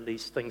found in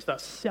these things. They're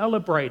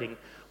celebrating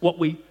what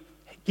we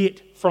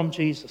get from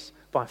Jesus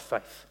by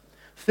faith.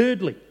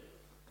 Thirdly,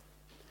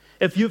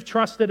 if you've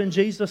trusted in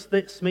Jesus,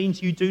 this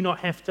means you do not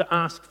have to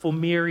ask for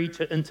Mary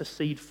to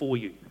intercede for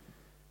you.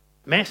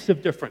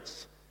 Massive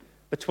difference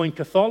between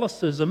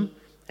Catholicism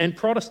and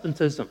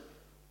Protestantism.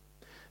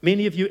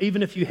 Many of you,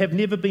 even if you have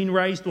never been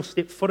raised or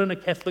stepped foot in a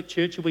Catholic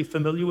church, will be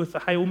familiar with the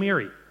Hail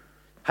Mary.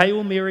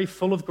 Hail Mary,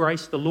 full of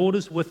grace, the Lord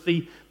is with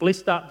thee.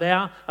 Blessed art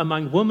thou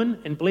among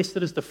women, and blessed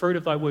is the fruit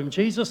of thy womb,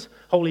 Jesus.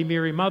 Holy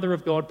Mary, Mother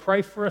of God,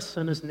 pray for us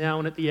sinners now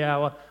and at the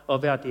hour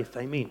of our death.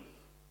 Amen.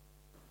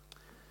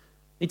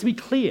 And to be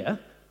clear,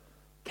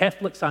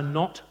 Catholics are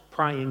not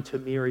praying to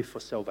Mary for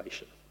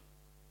salvation.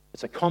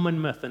 It's a common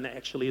myth and it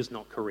actually is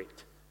not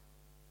correct.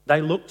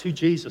 They look to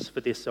Jesus for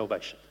their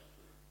salvation.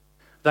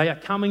 They are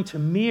coming to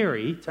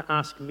Mary to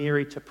ask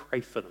Mary to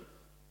pray for them.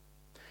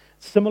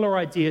 Similar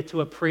idea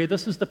to a prayer.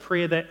 This is the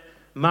prayer that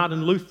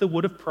Martin Luther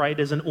would have prayed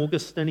as an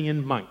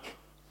Augustinian monk.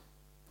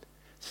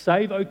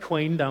 Save, O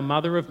Queen, thou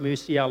Mother of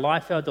mercy, our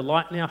life, our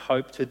delight, and our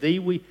hope. To thee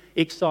we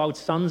exiled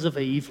sons of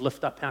Eve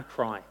lift up our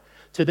cry.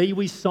 To thee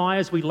we sigh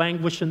as we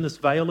languish in this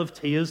vale of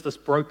tears, this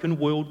broken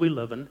world we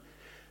live in.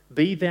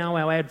 Be thou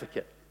our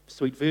advocate.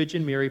 Sweet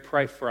Virgin Mary,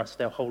 pray for us,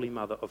 thou Holy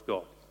Mother of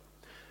God.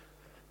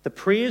 The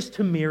prayers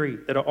to Mary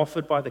that are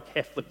offered by the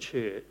Catholic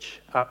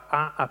Church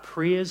are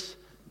prayers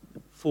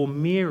for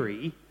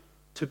Mary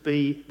to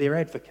be their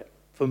advocate,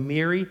 for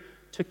Mary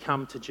to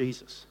come to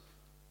Jesus.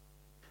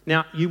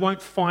 Now, you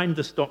won't find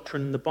this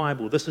doctrine in the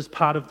Bible. This is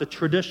part of the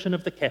tradition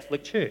of the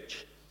Catholic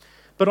Church.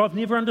 But I've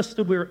never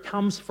understood where it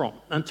comes from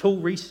until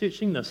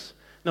researching this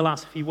in the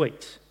last few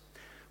weeks.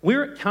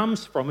 Where it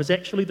comes from is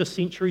actually the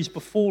centuries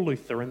before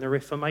Luther and the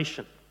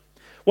Reformation.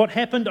 What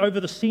happened over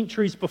the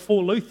centuries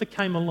before Luther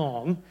came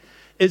along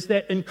is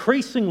that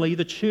increasingly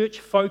the church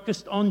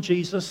focused on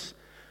Jesus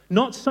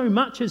not so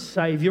much as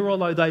Saviour,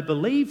 although they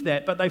believed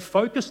that, but they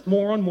focused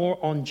more and more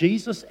on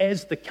Jesus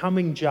as the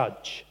coming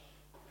judge.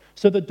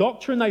 So the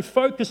doctrine they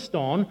focused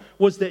on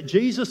was that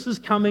Jesus is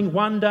coming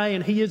one day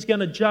and he is going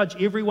to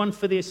judge everyone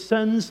for their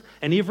sins,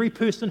 and every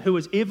person who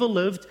has ever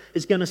lived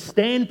is going to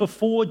stand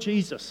before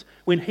Jesus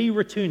when he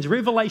returns.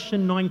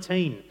 Revelation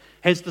 19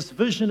 has this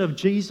vision of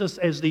Jesus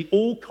as the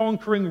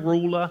all-conquering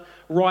ruler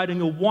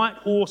riding a white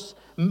horse,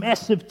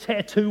 massive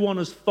tattoo on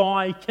his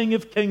thigh, King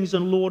of Kings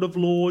and Lord of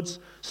Lords,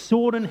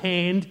 sword in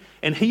hand,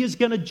 and he is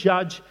going to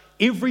judge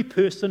every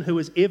person who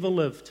has ever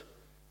lived.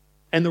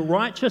 And the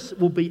righteous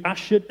will be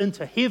ushered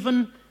into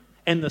heaven,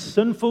 and the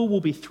sinful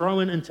will be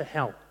thrown into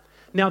hell.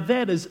 Now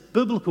that is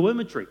biblical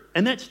imagery,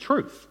 and that's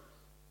truth.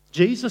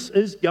 Jesus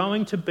is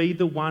going to be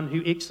the one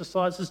who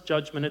exercises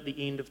judgment at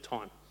the end of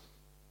time.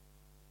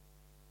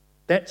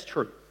 That's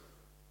true.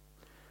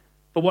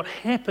 But what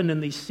happened in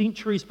these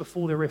centuries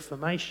before the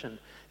Reformation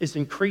is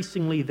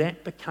increasingly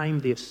that became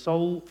their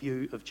sole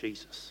view of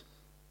Jesus.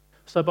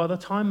 So by the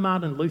time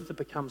Martin Luther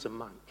becomes a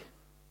monk,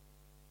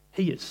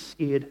 he is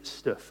scared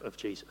stiff of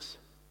Jesus.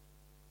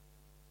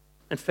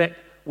 In fact,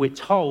 we're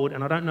told,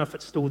 and I don't know if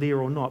it's still there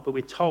or not, but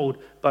we're told,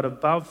 but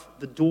above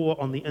the door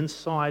on the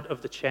inside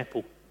of the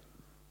chapel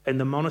in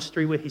the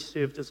monastery where he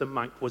served as a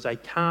monk was a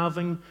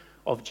carving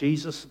of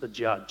Jesus the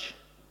judge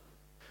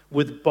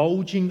with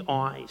bulging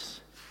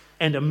eyes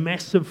and a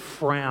massive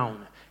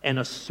frown and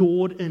a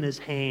sword in his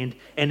hand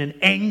and an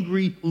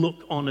angry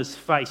look on his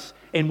face.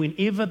 And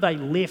whenever they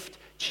left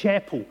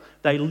chapel,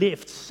 they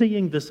left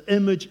seeing this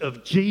image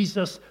of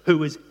Jesus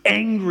who is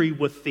angry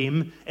with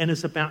them and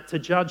is about to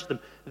judge them.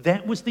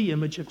 That was the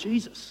image of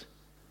Jesus.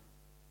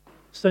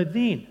 So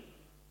then,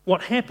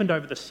 what happened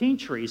over the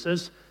centuries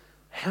is,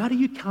 how do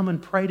you come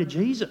and pray to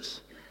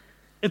Jesus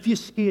if you're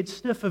scared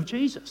stiff of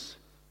Jesus?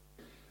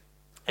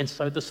 And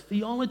so this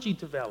theology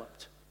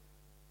developed.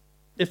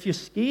 If you're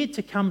scared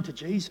to come to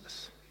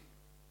Jesus,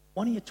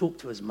 why don't you talk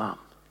to his mum?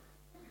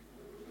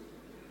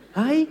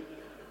 Hey?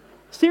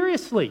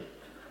 Seriously.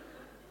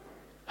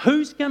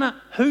 Who's gonna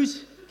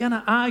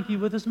argue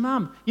with his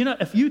mum? You know,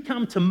 if you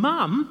come to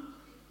mum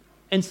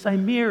and say,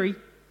 Mary,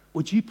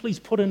 would you please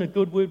put in a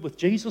good word with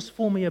Jesus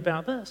for me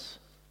about this?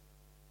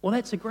 Well,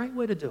 that's a great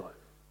way to do it.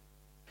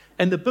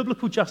 And the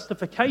biblical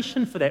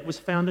justification for that was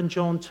found in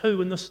John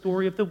 2 in the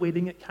story of the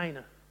wedding at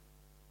Cana,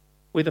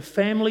 where the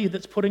family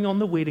that's putting on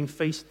the wedding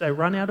feast, they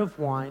run out of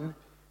wine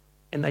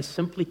and they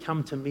simply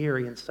come to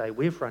Mary and say,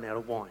 we've run out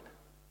of wine.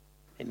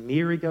 And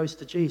Mary goes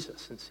to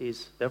Jesus and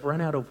says, they've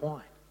run out of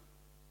wine.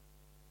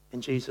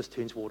 And Jesus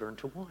turns water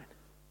into wine.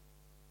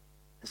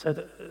 And so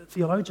the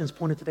theologians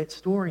pointed to that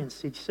story and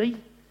said, see,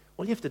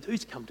 all you have to do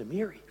is come to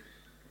Mary.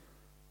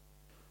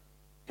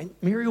 And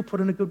Mary will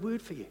put in a good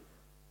word for you.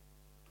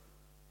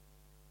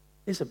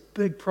 There's a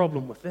big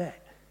problem with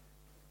that.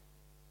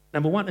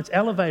 Number one, it's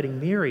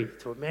elevating Mary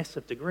to a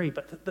massive degree,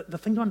 but the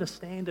thing to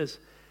understand is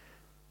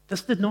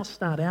this did not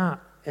start out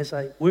as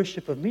a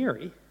worship of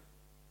Mary.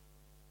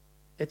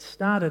 It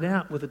started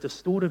out with a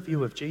distorted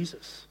view of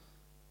Jesus,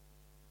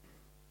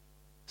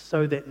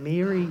 so that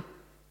Mary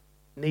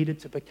needed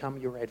to become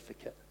your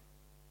advocate.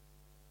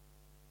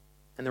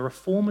 And the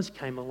reformers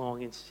came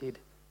along and said,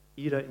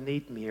 you don't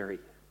need Mary.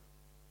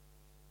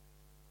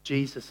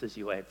 Jesus is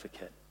your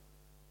advocate.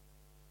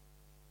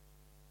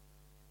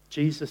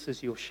 Jesus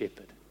is your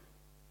shepherd.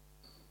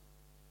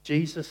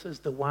 Jesus is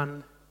the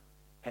one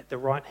at the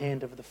right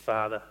hand of the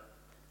Father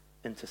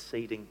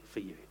interceding for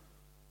you.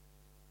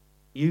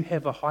 You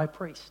have a high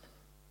priest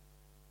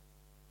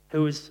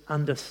who is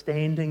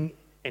understanding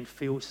and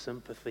feels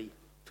sympathy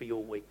for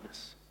your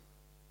weakness.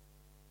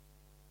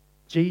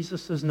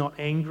 Jesus is not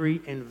angry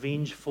and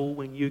vengeful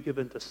when you give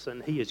into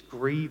sin. He is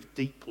grieved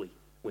deeply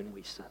when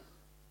we sin.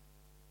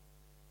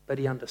 But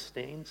he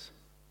understands.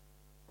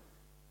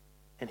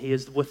 And he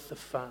is with the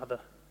Father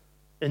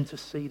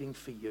interceding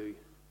for you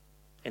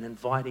and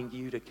inviting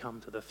you to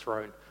come to the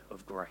throne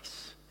of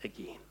grace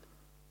again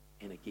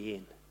and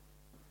again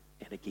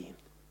and again.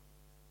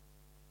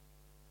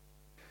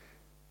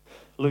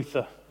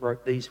 Luther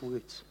wrote these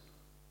words: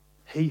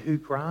 "He who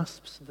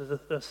grasps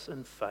this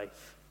in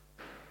faith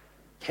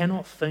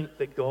cannot think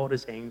that God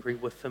is angry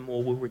with him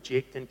or will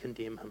reject and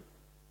condemn him.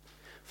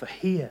 For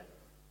here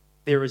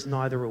there is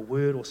neither a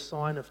word or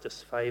sign of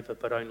disfavor,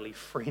 but only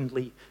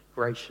friendly,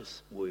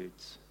 gracious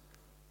words,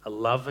 a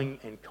loving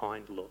and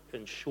kind look,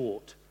 in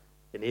short,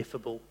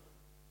 ineffable,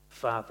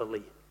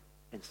 fatherly,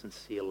 and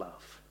sincere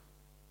love."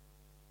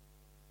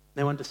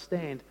 Now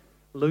understand,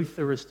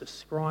 Luther is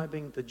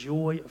describing the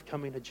joy of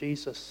coming to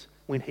Jesus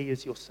when he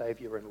is your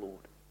Saviour and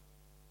Lord.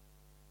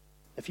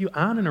 If you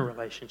aren't in a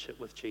relationship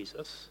with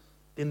Jesus,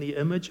 then the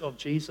image of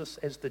Jesus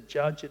as the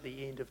judge at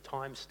the end of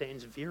time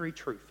stands very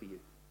true for you.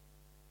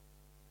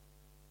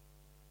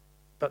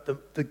 But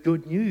the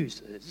good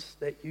news is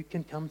that you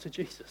can come to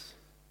Jesus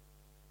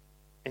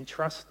and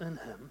trust in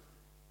him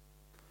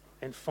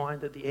and find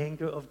that the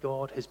anger of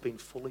God has been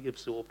fully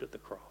absorbed at the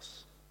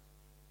cross.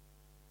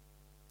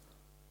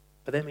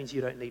 But that means you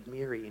don't need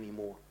Mary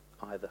anymore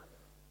either.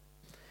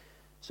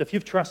 So if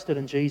you've trusted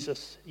in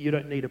Jesus, you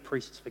don't need a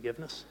priest's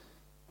forgiveness.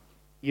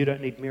 You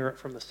don't need merit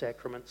from the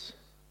sacraments.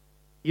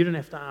 You don't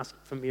have to ask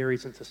for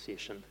Mary's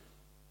intercession.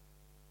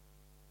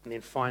 And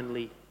then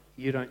finally,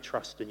 you don't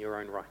trust in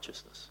your own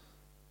righteousness.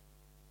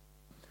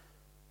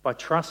 By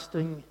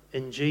trusting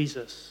in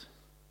Jesus,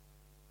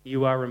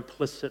 you are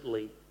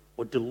implicitly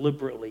or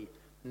deliberately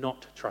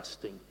not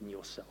trusting in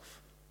yourself.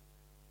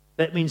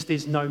 That means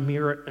there's no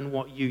merit in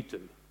what you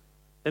do.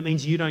 That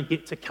means you don't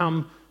get to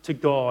come to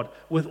God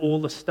with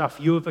all the stuff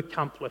you have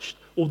accomplished,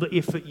 all the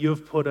effort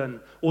you've put in,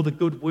 all the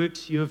good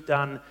works you've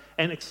done,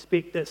 and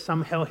expect that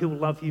somehow he'll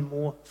love you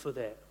more for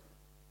that.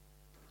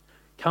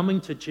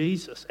 Coming to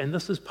Jesus, and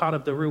this is part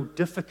of the real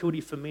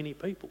difficulty for many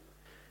people,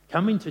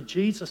 coming to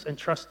Jesus and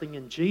trusting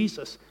in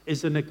Jesus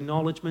is an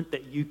acknowledgement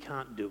that you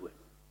can't do it.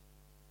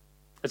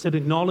 It's an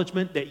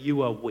acknowledgement that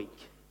you are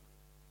weak,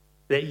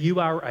 that you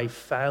are a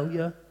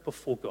failure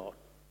before God,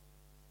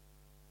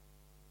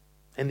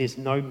 and there's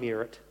no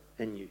merit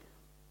in you.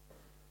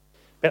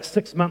 About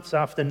 6 months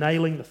after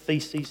nailing the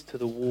theses to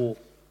the wall,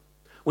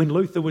 when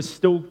Luther was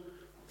still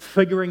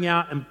figuring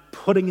out and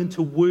putting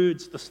into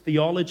words this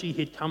theology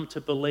he'd come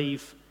to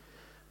believe,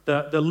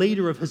 the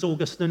leader of his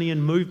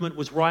Augustinian movement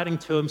was writing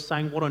to him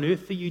saying, "What on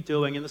earth are you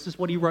doing?" And this is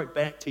what he wrote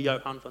back to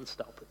Johann von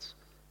Staupitz.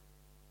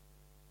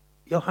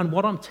 "Johann,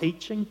 what I'm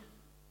teaching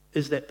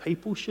is that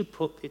people should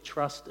put their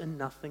trust in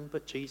nothing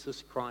but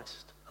Jesus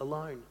Christ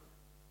alone.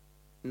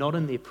 Not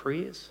in their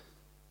prayers,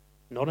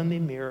 not in their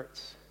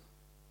merits,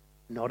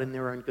 not in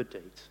their own good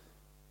deeds.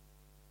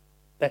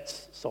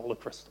 That's sola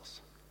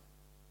Christus.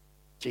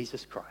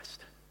 Jesus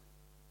Christ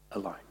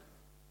alone."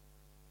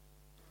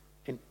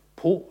 And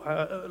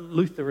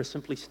Luther is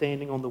simply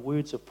standing on the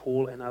words of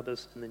Paul and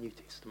others in the New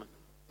Testament.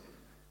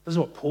 This is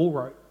what Paul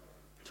wrote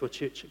to a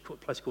church at a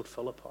place called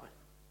Philippi.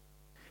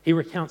 He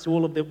recounts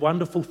all of the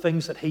wonderful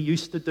things that he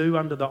used to do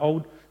under the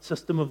old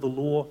system of the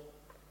law.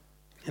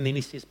 And then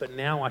he says, "But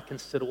now I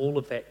consider all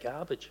of that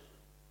garbage,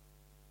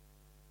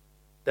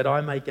 that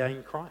I may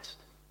gain Christ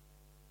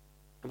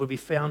and will be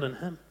found in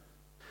him.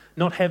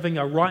 Not having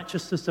a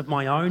righteousness of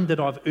my own that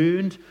I've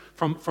earned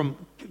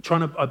from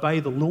trying to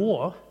obey the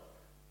law,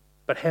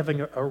 but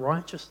having a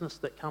righteousness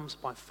that comes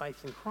by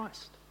faith in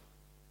Christ.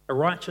 A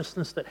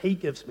righteousness that he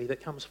gives me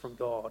that comes from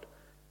God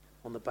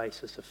on the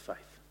basis of faith."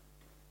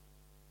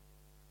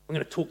 I'm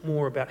going to talk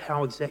more about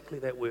how exactly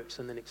that works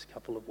in the next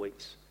couple of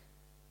weeks.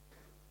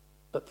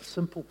 But the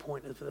simple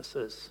point of this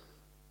is,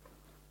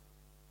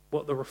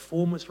 what the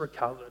Reformers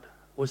recovered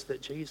was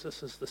that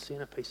Jesus is the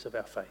centerpiece of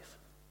our faith.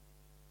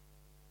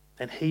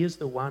 And he is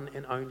the one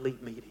and only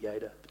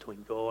mediator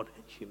between God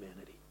and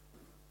humanity.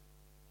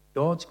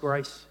 God's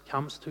grace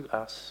comes to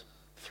us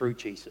through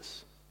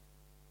Jesus.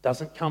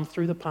 Doesn't come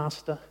through the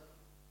pastor,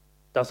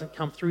 doesn't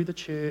come through the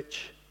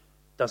church,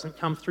 doesn't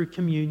come through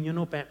communion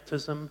or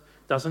baptism,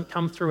 doesn't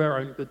come through our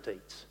own good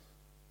deeds.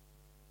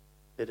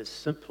 It is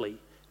simply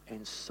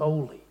and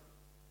solely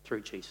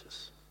through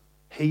Jesus.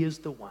 He is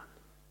the one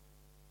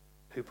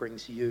who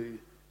brings you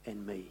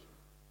and me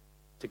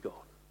to God.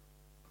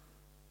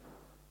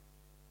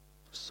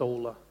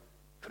 Sola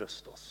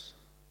Christus,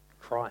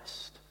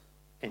 Christ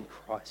and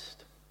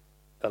Christ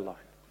alone.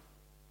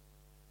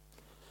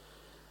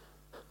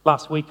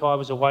 Last week I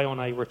was away on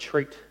a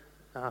retreat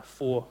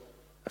for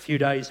a few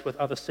days with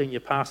other senior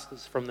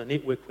pastors from the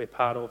network we're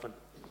part of. And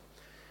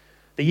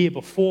the year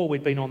before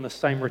we'd been on the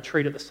same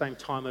retreat at the same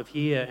time of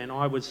year, and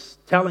I was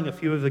telling a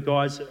few of the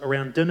guys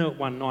around dinner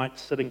one night,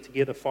 sitting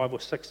together, 5 or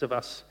 6 of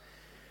us,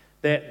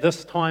 that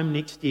this time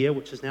next year,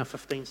 which is now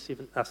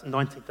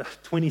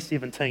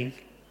 2017,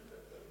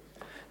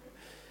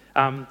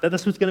 that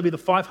this was going to be the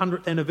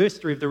 500th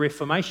anniversary of the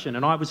Reformation.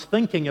 And I was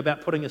thinking about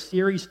putting a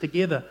series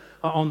together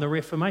on the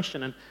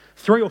Reformation. And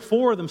 3 or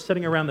 4 of them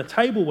sitting around the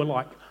table were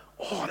like,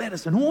 "Oh, that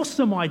is an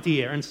awesome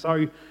idea." And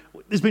so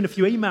there's been a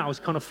few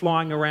emails kind of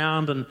flying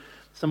around, and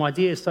some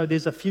ideas. So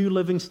there's a few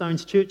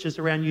Livingstone's churches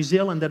around New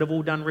Zealand that have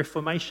all done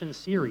Reformation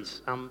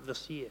series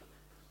this year.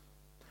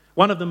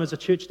 One of them is a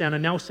church down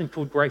in Nelson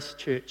called Grace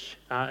Church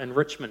in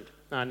Richmond,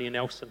 near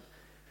Nelson.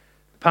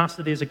 The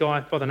pastor there's a guy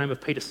by the name of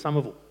Peter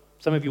Somerville.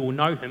 Some of you will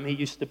know him. He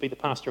used to be the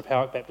pastor of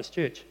Howick Baptist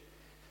Church.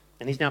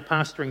 And he's now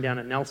pastoring down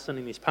in Nelson,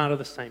 and he's part of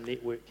the same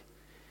network.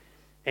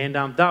 And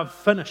they've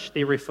finished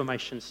their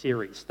Reformation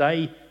series.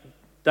 They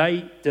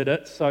did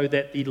it so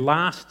that the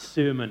last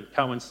sermon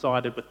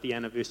coincided with the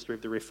anniversary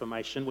of the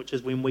Reformation, which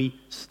is when we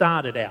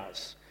started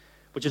ours,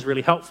 which is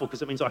really helpful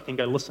because it means I can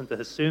go listen to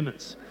his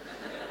sermons,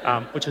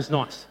 which is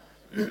nice.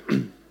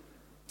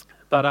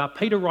 But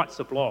Peter writes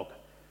a blog,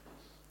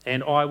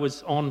 and I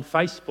was on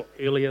Facebook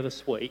earlier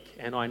this week,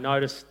 and I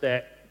noticed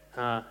that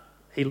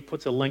he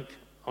puts a link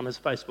on his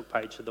Facebook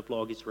page to the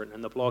blog he's written,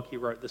 and the blog he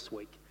wrote this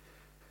week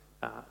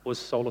was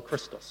Sola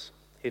Christus.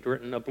 He'd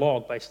written a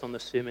blog based on the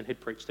sermon he'd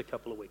preached a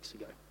couple of weeks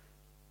ago.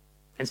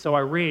 And so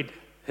I read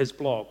his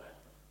blog,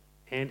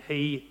 and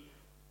he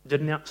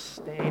did an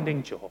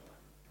outstanding job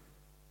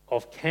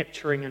of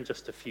capturing in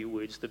just a few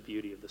words the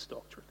beauty of this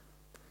doctrine.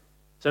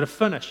 So to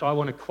finish, I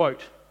want to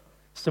quote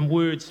some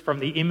words from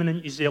the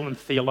eminent New Zealand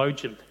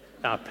theologian,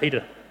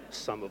 Peter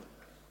Somerville,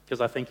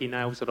 because I think he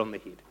nails it on the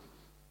head.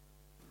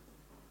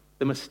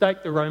 The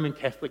mistake the Roman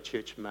Catholic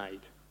Church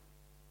made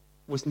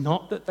was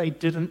not that they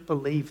didn't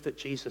believe that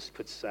Jesus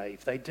could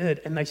save. They did,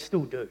 and they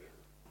still do.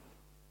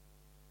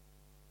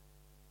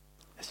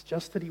 It's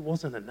just that he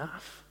wasn't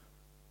enough.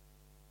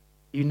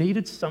 You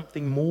needed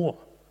something more.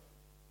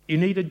 You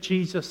needed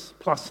Jesus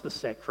plus the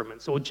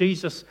sacraments, or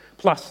Jesus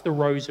plus the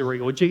rosary,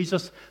 or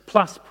Jesus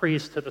plus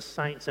prayers to the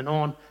saints, and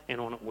on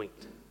it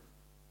went.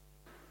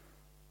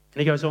 And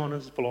he goes on in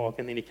his blog,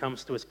 and then he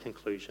comes to his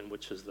conclusion,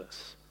 which is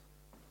this: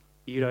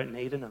 you don't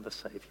need another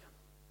Saviour.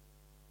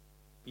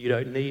 You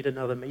don't need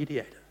another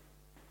mediator.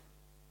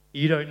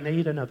 You don't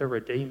need another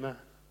redeemer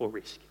or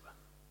rescuer.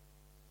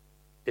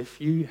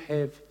 If you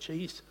have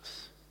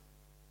Jesus,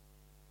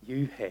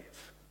 you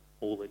have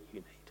all that you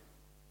need.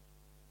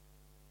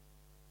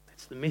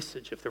 That's the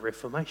message of the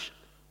Reformation.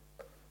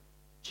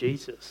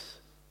 Jesus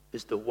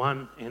is the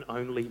one and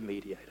only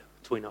mediator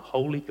between a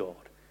holy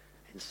God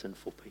and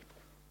sinful people.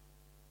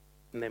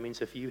 And that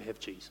means if you have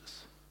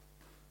Jesus,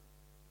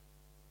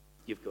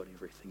 you've got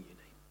everything you need.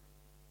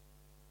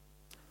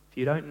 If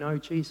you don't know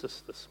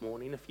Jesus this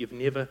morning, if you've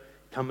never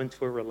come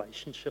into a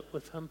relationship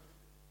with him,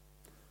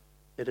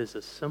 it is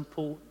as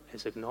simple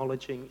as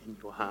acknowledging in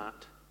your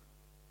heart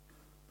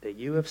that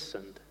you have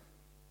sinned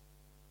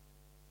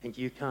and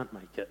you can't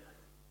make it,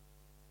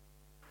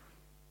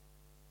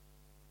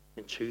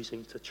 and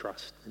choosing to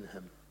trust in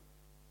him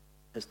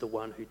as the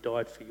one who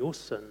died for your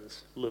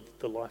sins, lived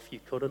the life you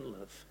couldn't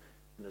live,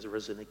 and has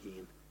risen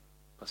again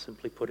by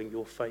simply putting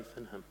your faith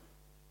in him.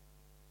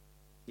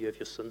 You have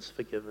your sins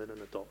forgiven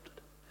and adopted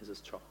as his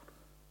child.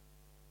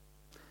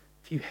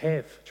 If you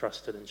have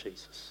trusted in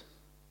Jesus,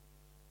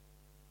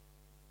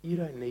 you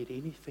don't need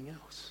anything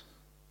else.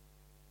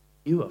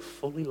 You are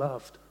fully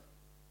loved,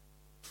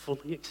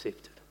 fully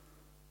accepted,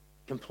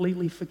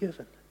 completely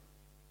forgiven.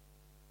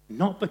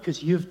 Not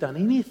because you've done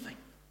anything,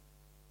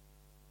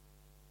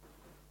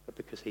 but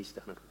because he's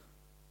done it.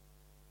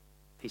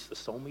 He's the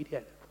sole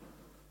mediator.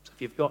 So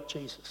if you've got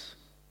Jesus,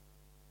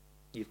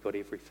 you've got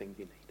everything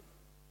you need.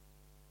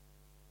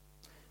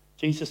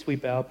 Jesus, we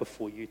bow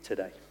before you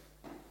today,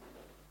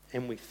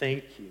 and we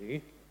thank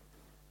you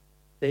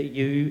that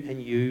you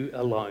and you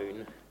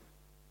alone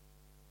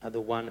are the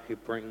one who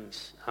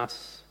brings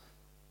us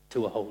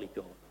to a holy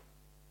God.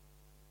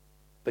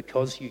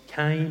 Because you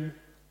came,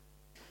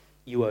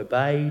 you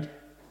obeyed,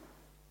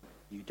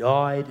 you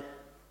died,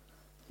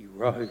 you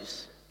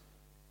rose,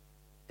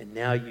 and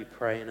now you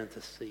pray and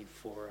intercede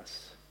for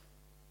us.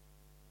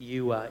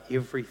 You are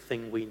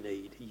everything we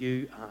need.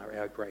 You are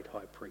our great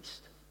high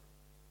priest.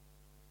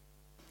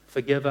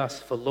 Forgive us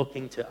for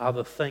looking to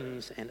other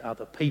things and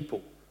other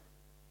people.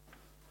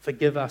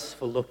 Forgive us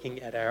for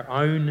looking at our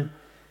own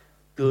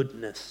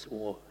goodness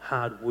or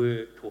hard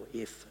work or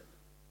effort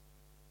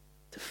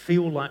to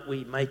feel like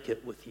we make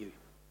it with you.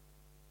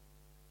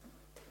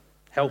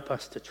 Help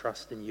us to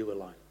trust in you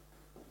alone.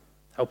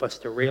 Help us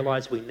to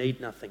realize we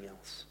need nothing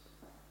else.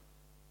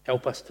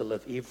 Help us to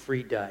live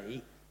every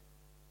day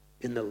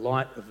in the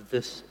light of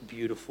this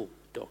beautiful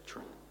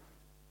doctrine.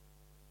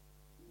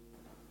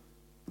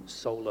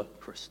 Sola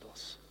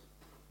Christus.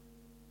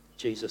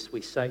 Jesus,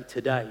 we say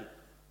today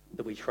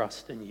that we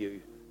trust in you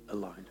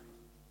alone.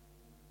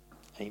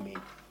 Amen.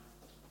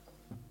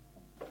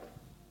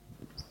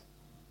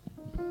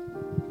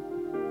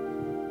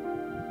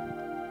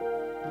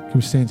 Can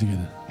we stand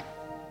together?